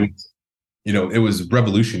system. Yeah, it was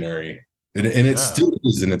revolutionary. And it still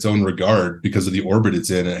is in its own regard because of the orbit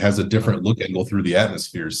it's in. It has a different look angle through the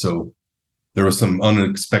atmosphere. So there were some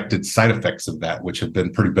unexpected side effects of that, which have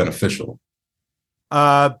been pretty beneficial.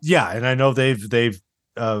 And I know they've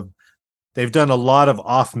done a lot of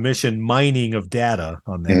off-mission mining of data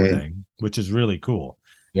on that thing, which is really cool.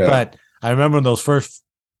 Yeah. But I remember when those first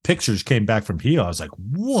pictures came back from HEO, I was like,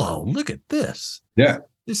 whoa, look at this. Yeah.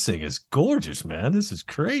 This thing is gorgeous, man. This is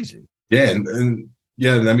crazy. Yeah, and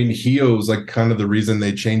I mean, HEO is like kind of the reason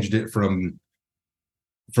they changed it from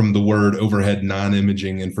the word overhead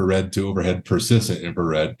non-imaging infrared to overhead persistent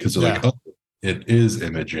infrared, because they're like, oh, it is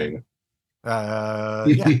imaging. Yeah,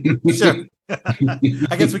 sure.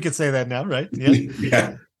 I guess we could say that now, right?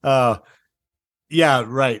 Yeah. Yeah,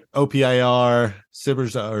 right. OPIR,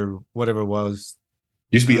 SIBRs, or whatever it was.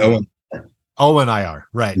 Used to be ONIR.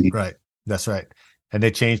 Right, right. That's right. And they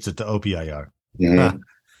changed it to OPIR.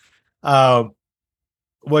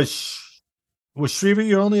 Was Schriever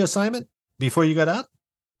your only assignment before you got out?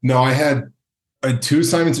 No, I had 2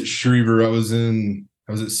 assignments at Schriever. I was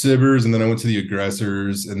at SIBRs, and then I went to the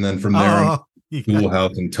Aggressors, and then from there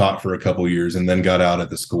schoolhouse and taught for a couple years, and then got out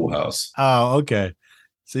at the schoolhouse. Oh, okay.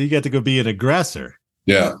 So you got to go be an aggressor.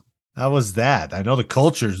 Yeah. How was that? I know the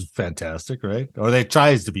culture's fantastic, right? Or they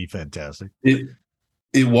tries to be fantastic. It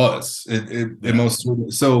was. It most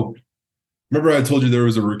so. Remember I told you there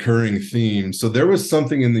was a recurring theme. So there was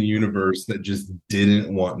something in the universe that just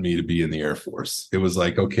didn't want me to be in the Air Force. It was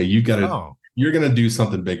like, okay, you're going to do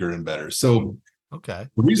something bigger and better. So the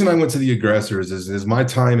reason I went to the Aggressors is my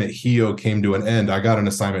time at HEO came to an end. I got an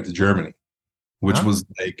assignment to Germany, which was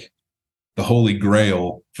like the holy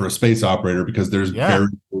grail for a space operator, because there's very,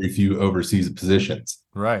 very few overseas positions.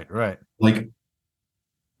 Right. Like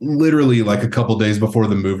literally like a couple days before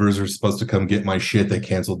the movers were supposed to come get my shit, they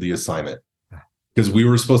canceled the assignment. Because we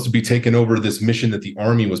were supposed to be taking over this mission that the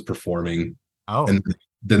Army was performing. Oh. And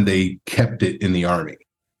then they kept it in the Army.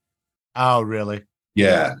 Oh, really?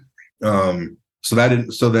 Yeah. So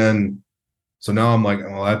now I'm like,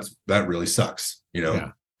 well, that really sucks,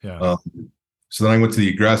 Yeah. So then I went to the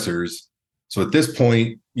Aggressors. So at this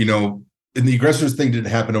point, and the Aggressors thing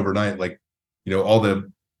didn't happen overnight. Like, all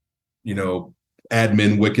the,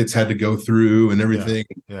 admin wickets had to go through and everything.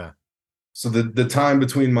 Yeah. So the time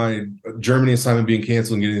between my Germany assignment being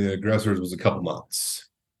canceled and getting the Aggressors was a couple months.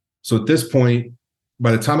 So at this point,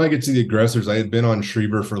 by the time I get to the Aggressors, I had been on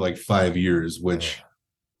Schriever for like 5 years, which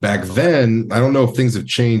back then, I don't know if things have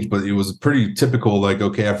changed, but it was pretty typical. Like,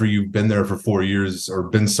 okay, after you've been there for 4 years or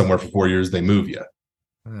been somewhere for 4 years, they move you.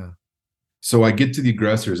 Yeah. So I get to the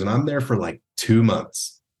Aggressors and I'm there for like 2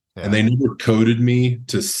 months, and they never coded me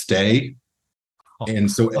to stay.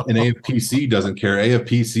 And so an AFPC doesn't care.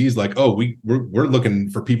 AFPC is like, oh, we're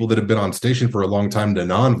looking for people that have been on station for a long time to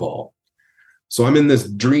non-vol. So I'm in this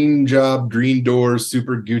dream job, green doors,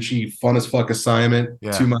 super Gucci, fun as fuck assignment.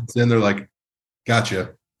 2 months in, they're like,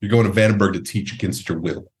 gotcha. You're going to Vandenberg to teach against your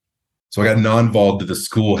will. So I got non-vol to the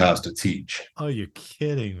schoolhouse to teach. Oh, you're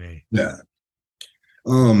kidding me. Yeah.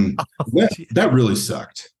 That really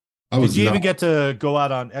sucked. Did you even get to go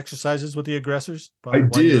out on exercises with the Aggressors? I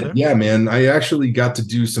did. Yeah, man. I actually got to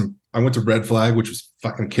do I went to Red Flag, which was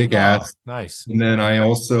fucking kick ass. Nice. And then I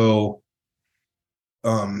also,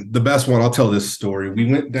 the best one, I'll tell this story. We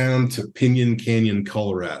went down to Pinyon Canyon,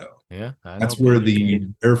 Colorado. Yeah. That's where the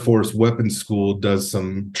Air Force Weapons School does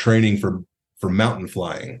some training for mountain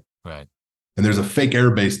flying. Right. And there's a fake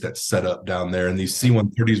air base that's set up down there. And these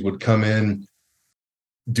C-130s would come in,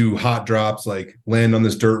 do hot drops, like land on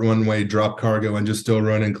this dirt runway, drop cargo, and just still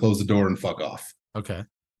run and close the door and fuck off. Okay.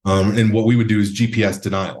 And what we would do is GPS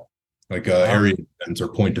denial, like area defense or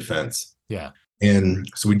point defense. Yeah. And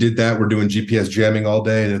so we did that. We're doing GPS jamming all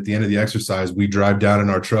day. And at the end of the exercise, we drive down in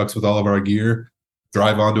our trucks with all of our gear,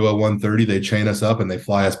 drive onto a 130, they chain us up and they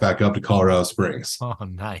fly us back up to Colorado Springs. Oh,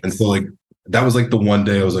 nice. And so like that was like the one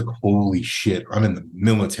day I was like, holy shit, I'm in the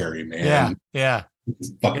military, man. Yeah.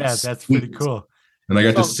 That's sweet. pretty cool. And I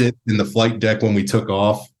got to sit in the flight deck when we took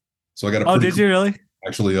off. So I got a did you really?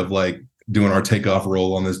 Actually, of like doing our takeoff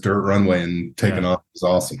roll on this dirt runway and taking off. It was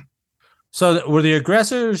awesome. So were the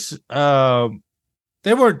aggressors,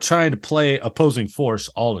 they weren't trying to play opposing force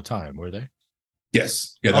all the time, were they?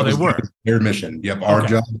 Yes. Yeah, that was they were. Their mission. Yep. Our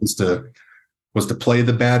job was to play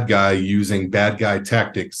the bad guy using bad guy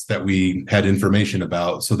tactics that we had information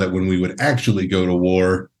about, so that when we would actually go to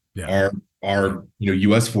war, our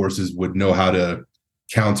U.S. forces would know how to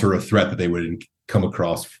counter a threat that they would come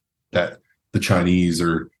across that the Chinese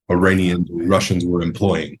or Iranians or Russians were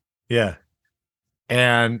employing. Yeah.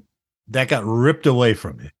 And that got ripped away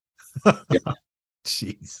from you. Yeah.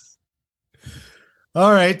 Jeez.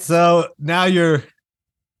 All right. So now you're,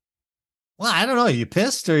 well, I don't know. Are you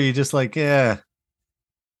pissed or are you just like, it's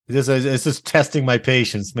just testing my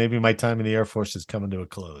patience. Maybe my time in the Air Force is coming to a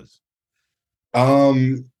close.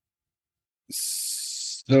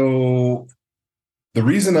 So the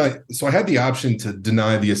reason I had the option to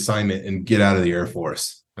deny the assignment and get out of the Air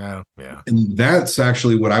Force. Oh, yeah. And that's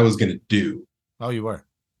actually what I was going to do. Oh, you were?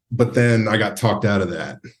 But then I got talked out of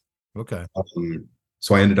that. Okay.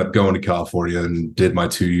 So I ended up going to California and did my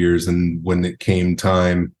 2 years. And when it came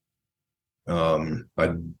time,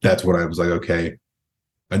 that's when I was like, okay,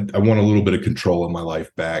 I want a little bit of control of my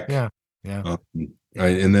life back. Yeah.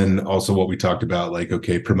 And then also what we talked about, like,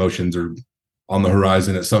 okay, promotions are on the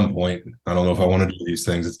horizon at some point. I don't know if I want to do these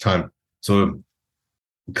things. It's time. So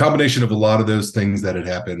a combination of a lot of those things that had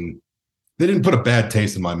happened, they didn't put a bad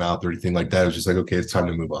taste in my mouth or anything like that. It was just like, okay, it's time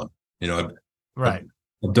to move on.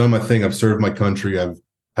 I've done my thing. I've served my country. I've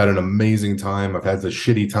had an amazing time. I've had the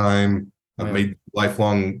shitty time. I've made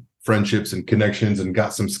lifelong friendships and connections and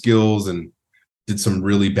got some skills and did some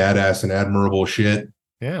really badass and admirable shit.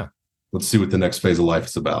 Yeah. Let's see what the next phase of life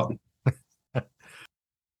is about.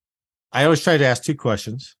 I always try to ask two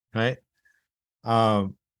questions, right?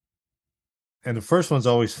 And the first one's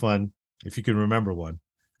always fun, if you can remember one.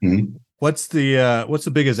 Mm-hmm. What's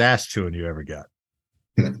the biggest ass chewing you ever got?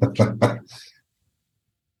 I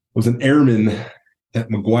was an airman at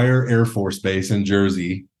McGuire Air Force Base in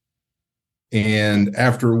Jersey. And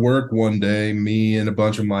after work one day, me and a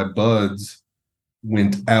bunch of my buds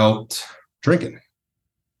went out drinking,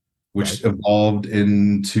 which evolved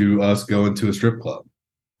into us going to a strip club.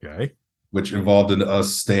 Okay. Which evolved into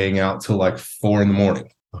us staying out till like 4 a.m.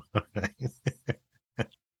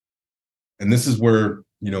 And this is where,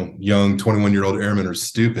 young 21-year-old airmen are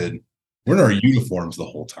stupid. We're in our uniforms the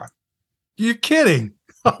whole time. You're kidding.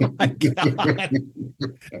 Oh my God.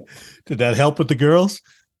 Did that help with the girls?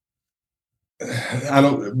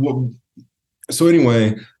 So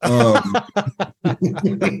anyway,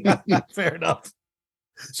 fair enough.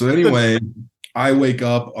 So anyway, I wake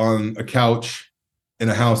up on a couch in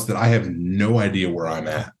a house that I have no idea where I'm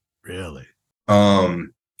at. Really?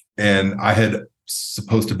 And I had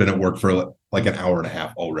supposed to have been at work for like an hour and a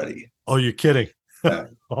half already. Oh, you're kidding. Yeah.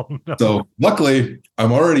 Oh, no. So luckily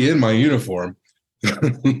I'm already in my uniform.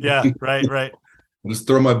 Yeah, right. I just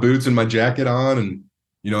throw my boots and my jacket on and,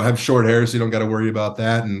 have short hair, so you don't got to worry about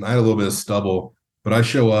that. And I had a little bit of stubble, but I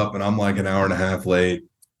show up and I'm like an hour and a half late.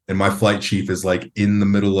 And my flight chief is like in the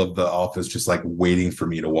middle of the office, just like waiting for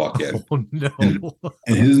me to walk in. Oh, no.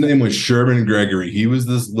 And his name was Sherman Gregory. He was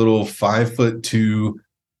this little 5'2"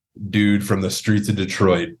 dude from the streets of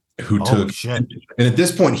Detroit who took shit. And at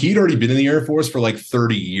this point, he'd already been in the Air Force for like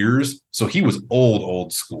 30 years. So he was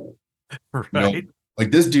old school. Right.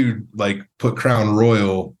 Like this dude like put Crown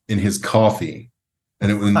Royal in his coffee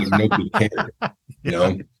and it was like nobody cared.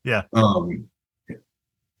 Yeah.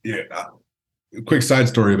 Quick side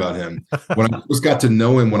story about him. When I first got to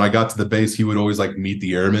know him, when I got to the base, he would always like meet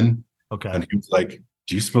the airmen. Okay. And he was like,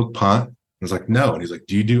 "Do you smoke pot?" I was like, "No." And he's like,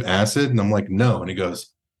 "Do you do acid?" And I'm like, "No." And he goes,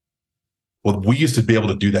 "Well, we used to be able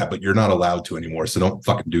to do that, but you're not allowed to anymore. So don't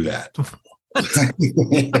fucking do that."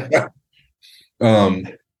 Well,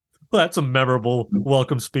 that's a memorable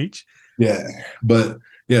welcome speech. Yeah. But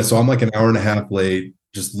yeah, so I'm like an hour and a half late,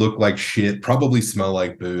 just look like shit, probably smell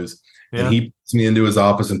like booze. Yeah. And he puts me into his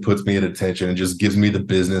office and puts me at attention and just gives me the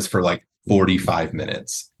business for like 45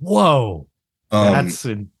 minutes. Whoa. That's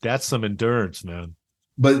some endurance, man.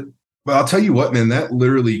 But I'll tell you what, man, that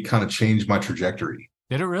literally kind of changed my trajectory.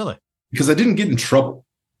 Did it really? Because I didn't get in trouble.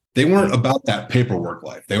 They weren't about that paperwork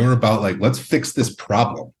life. They weren't about like, let's fix this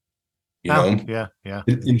problem. Yeah.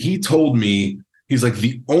 And he told me, he's like,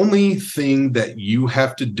 the only thing that you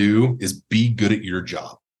have to do is be good at your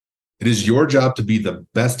job. It is your job to be the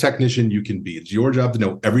best technician you can be. It's your job to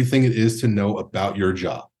know everything it is to know about your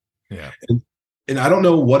job. Yeah. And I don't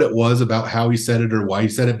know what it was about how he said it or why he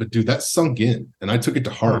said it, but dude, that sunk in and I took it to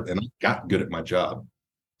heart and I got good at my job.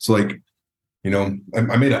 So like, you know,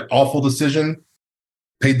 I made an awful decision,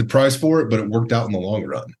 paid the price for it, but it worked out in the long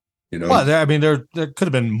run. You know, well, I mean, there could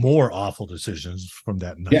have been more awful decisions from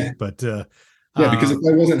that night, but because if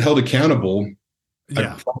I wasn't held accountable,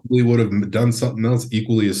 yeah, I probably would have done something else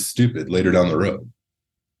equally as stupid later down the road.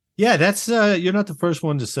 Yeah, that's you're not the first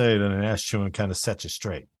one to say that an ass chewing kind of sets you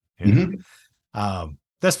straight. You know?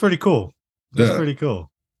 That's pretty cool. That's pretty cool.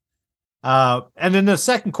 And then the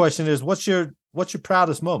second question is, what's your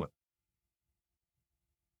proudest moment?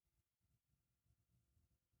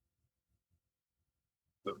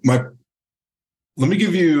 Can I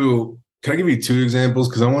give you 2 examples?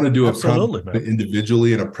 Because I want to do a proudest moment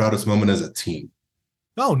individually and a proudest moment as a team.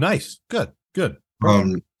 Oh, nice. Good.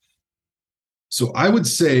 So I would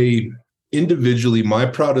say individually, my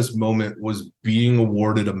proudest moment was being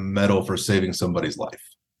awarded a medal for saving somebody's life.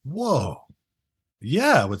 Whoa.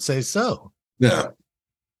 Yeah, I would say so. Yeah.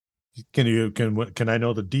 Can I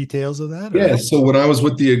know the details of that? Yeah. So when I was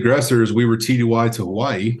with the aggressors, we were TDY to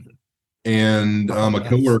Hawaii, and a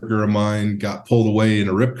coworker of mine got pulled away in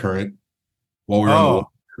a rip current while we were on the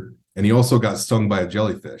water, and he also got stung by a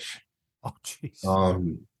jellyfish. Oh,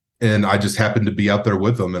 jeez. And I just happened to be out there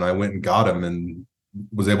with him, and I went and got him and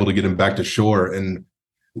was able to get him back to shore, and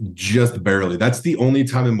just barely. That's the only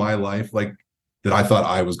time in my life like that I thought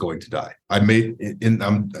I was going to die. I'm in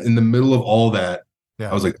the middle of all that.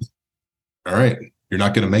 Yeah. I was like, all right, you're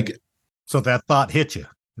not going to make it. So that thought hit you.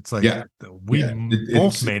 It's like, we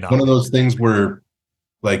both may not. One of those things where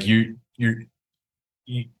like you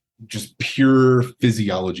just pure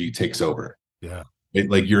physiology takes over. Yeah.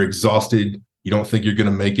 Like you're exhausted. You don't think you're going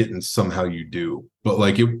to make it, and somehow you do. But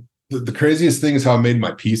like the craziest thing is how I made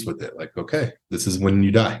my peace with it. Like, okay, this is when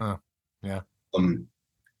you die. Yeah.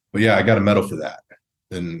 But yeah, I got a medal for that,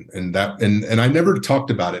 and I never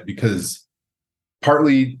talked about it because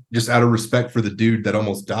partly just out of respect for the dude that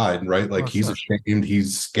almost died, right? Like he's ashamed,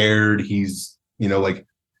 he's scared, he's like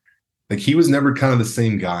he was never kind of the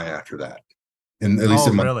same guy after that, and at least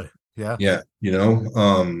in my really, yeah,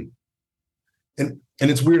 And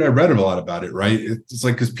it's weird. I read a lot about it, right? It's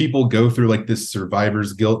like because people go through like this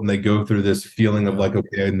survivor's guilt, and they go through this feeling of like,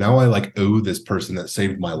 okay, now I like owe this person that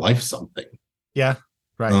saved my life something. Yeah,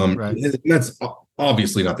 right. And that's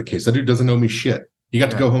obviously not the case. That dude doesn't owe me shit. He got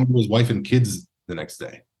to go home to his wife and kids the next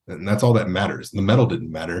day, and that's all that matters. The medal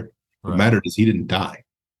didn't matter. What mattered is he didn't die.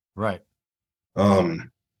 Right.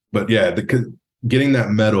 But yeah, getting that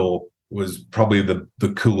medal was probably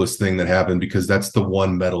the coolest thing that happened because that's the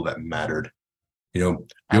one medal that mattered. You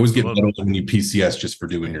always get medals when you PCS just for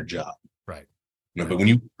doing your job. Right. But when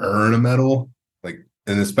you earn a medal, like,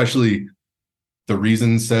 and especially the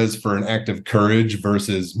reason says for an act of courage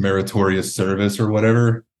versus meritorious service or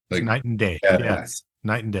whatever, like night and day. Yes.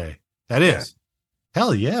 Night and day. That is.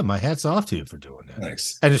 Hell yeah. My hat's off to you for doing that.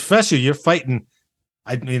 Nice. And especially you're fighting.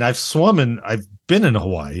 I mean, I've been in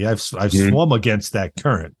Hawaii. I've swum against that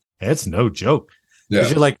current. It's no joke. Yeah.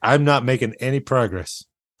 You're like, I'm not making any progress.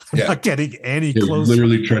 I'm not getting any closer. You're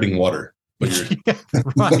literally treading water. But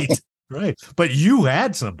right. But you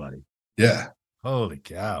had somebody. Yeah. Holy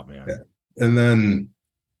cow, man. Yeah. And then,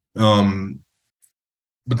 and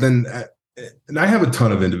I have a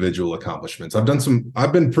ton of individual accomplishments. I've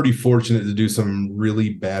been pretty fortunate to do some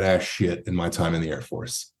really badass shit in my time in the Air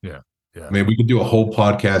Force. Yeah. Yeah. I mean, we could do a whole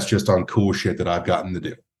podcast just on cool shit that I've gotten to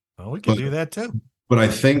do. Oh, we can do that too. But I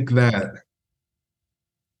think that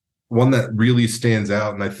one that really stands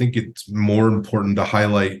out, and I think it's more important to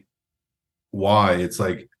highlight why. It's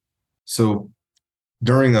like, so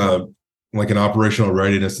during an operational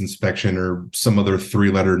readiness inspection or some other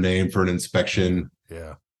 3-letter name for an inspection,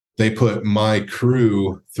 they put my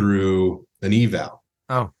crew through an eval.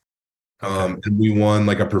 Oh, okay. And we won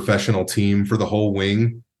like a professional team for the whole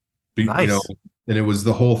wing. Nice. And it was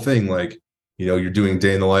the whole thing, like, you're doing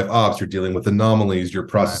day in the life ops, you're dealing with anomalies, you're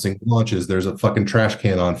processing launches, there's a fucking trash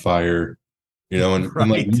can on fire, and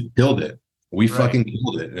like we killed it. We fucking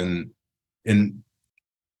killed it. And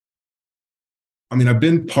I mean, I've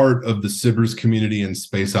been part of the SBIRS community and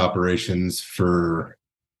space operations for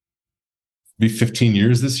maybe 15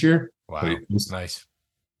 years this year. Wow. Wait, that's nice.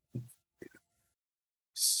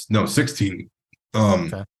 No, 16.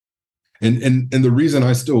 Okay. And the reason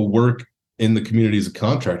I still work in the community as a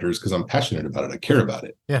contractor is because I'm passionate about it. I care about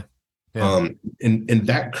it. Yeah. And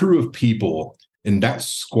that crew of people and that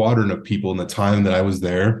squadron of people in the time that I was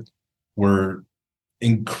there were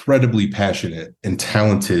incredibly passionate and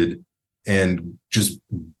talented, and and just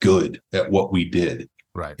good at what we did.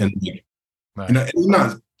 Right. And, and I'm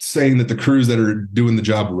not saying that the crews that are doing the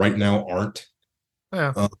job right now aren't.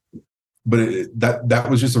 Yeah. But that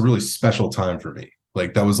was just a really special time for me.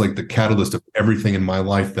 Like that was like the catalyst of everything in my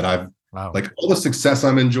life that I've like all the success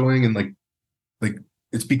I'm enjoying, and like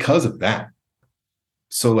it's because of that.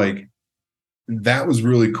 So like that was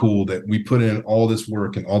really cool that we put in all this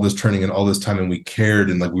work and all this training and all this time, and we cared,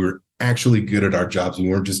 and like we were actually good at our jobs. We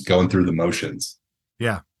weren't just going through the motions.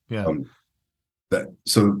 Yeah. Yeah. That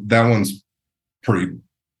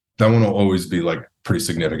one will always be like pretty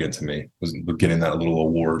significant to me, was getting that little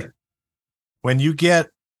award. When you get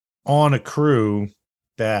on a crew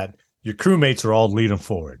that your crewmates are all leading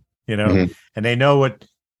forward, and they know what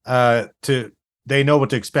to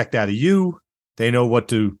expect out of you. They know what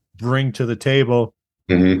to bring to the table,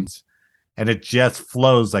 and it just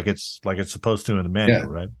flows like it's supposed to in the manual,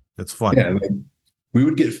 right? It's fun. Yeah, like, we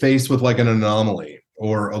would get faced with like an anomaly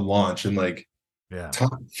or a launch, and like,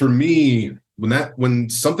 for me, when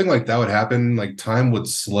something like that would happen, like time would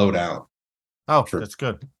slow down. Oh, that's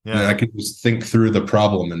good. Yeah, and I could just think through the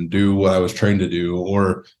problem and do what I was trained to do,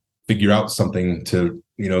 or figure out something to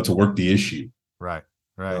work the issue. Right.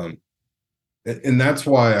 And that's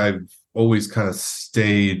why I've always kind of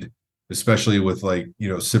stayed, especially with like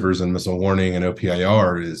SIVRs and missile warning and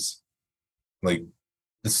OPIR, is like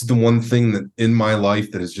this is the one thing that in my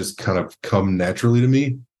life that has just kind of come naturally to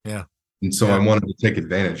me. Yeah. And so I wanted to take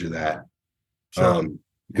advantage of that. Sure.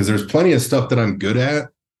 Because there's plenty of stuff that I'm good at,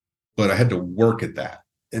 but I had to work at that.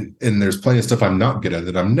 And there's plenty of stuff I'm not good at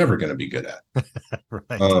that I'm never going to be good at.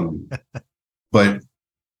 Right.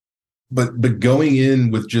 But going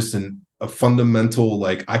in with just a fundamental,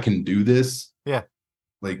 like, I can do this. Yeah.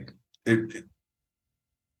 Like it,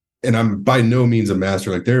 and I'm by no means a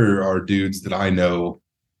master. Like there are dudes that I know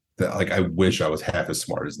that like, I wish I was half as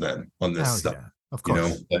smart as them on this stuff. Yeah. Of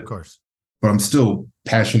course. Of course. But I'm still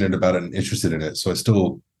passionate about it and interested in it. So I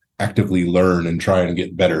still actively learn and try and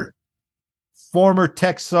get better. Former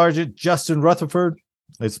Tech Sergeant Justin Rutherford,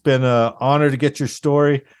 it's been an honor to get your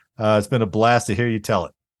story. It's been a blast to hear you tell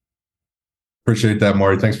it. Appreciate that,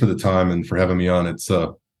 Maury. Thanks for the time and for having me on. It's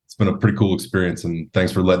been a pretty cool experience, and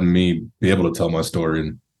thanks for letting me be able to tell my story.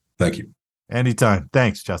 And thank you. Anytime.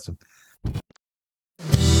 Thanks, Justin.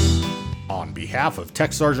 On behalf of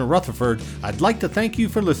Tech Sergeant Rutherford, I'd like to thank you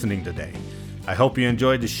for listening today. I hope you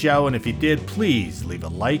enjoyed the show, and if you did, please leave a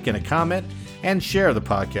like and a comment and share the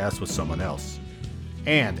podcast with someone else.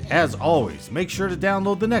 And as always, make sure to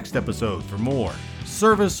download the next episode for more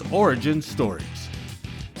service origin stories.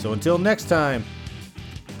 So until next time,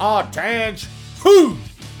 Tange,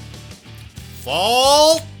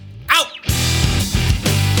 Fault!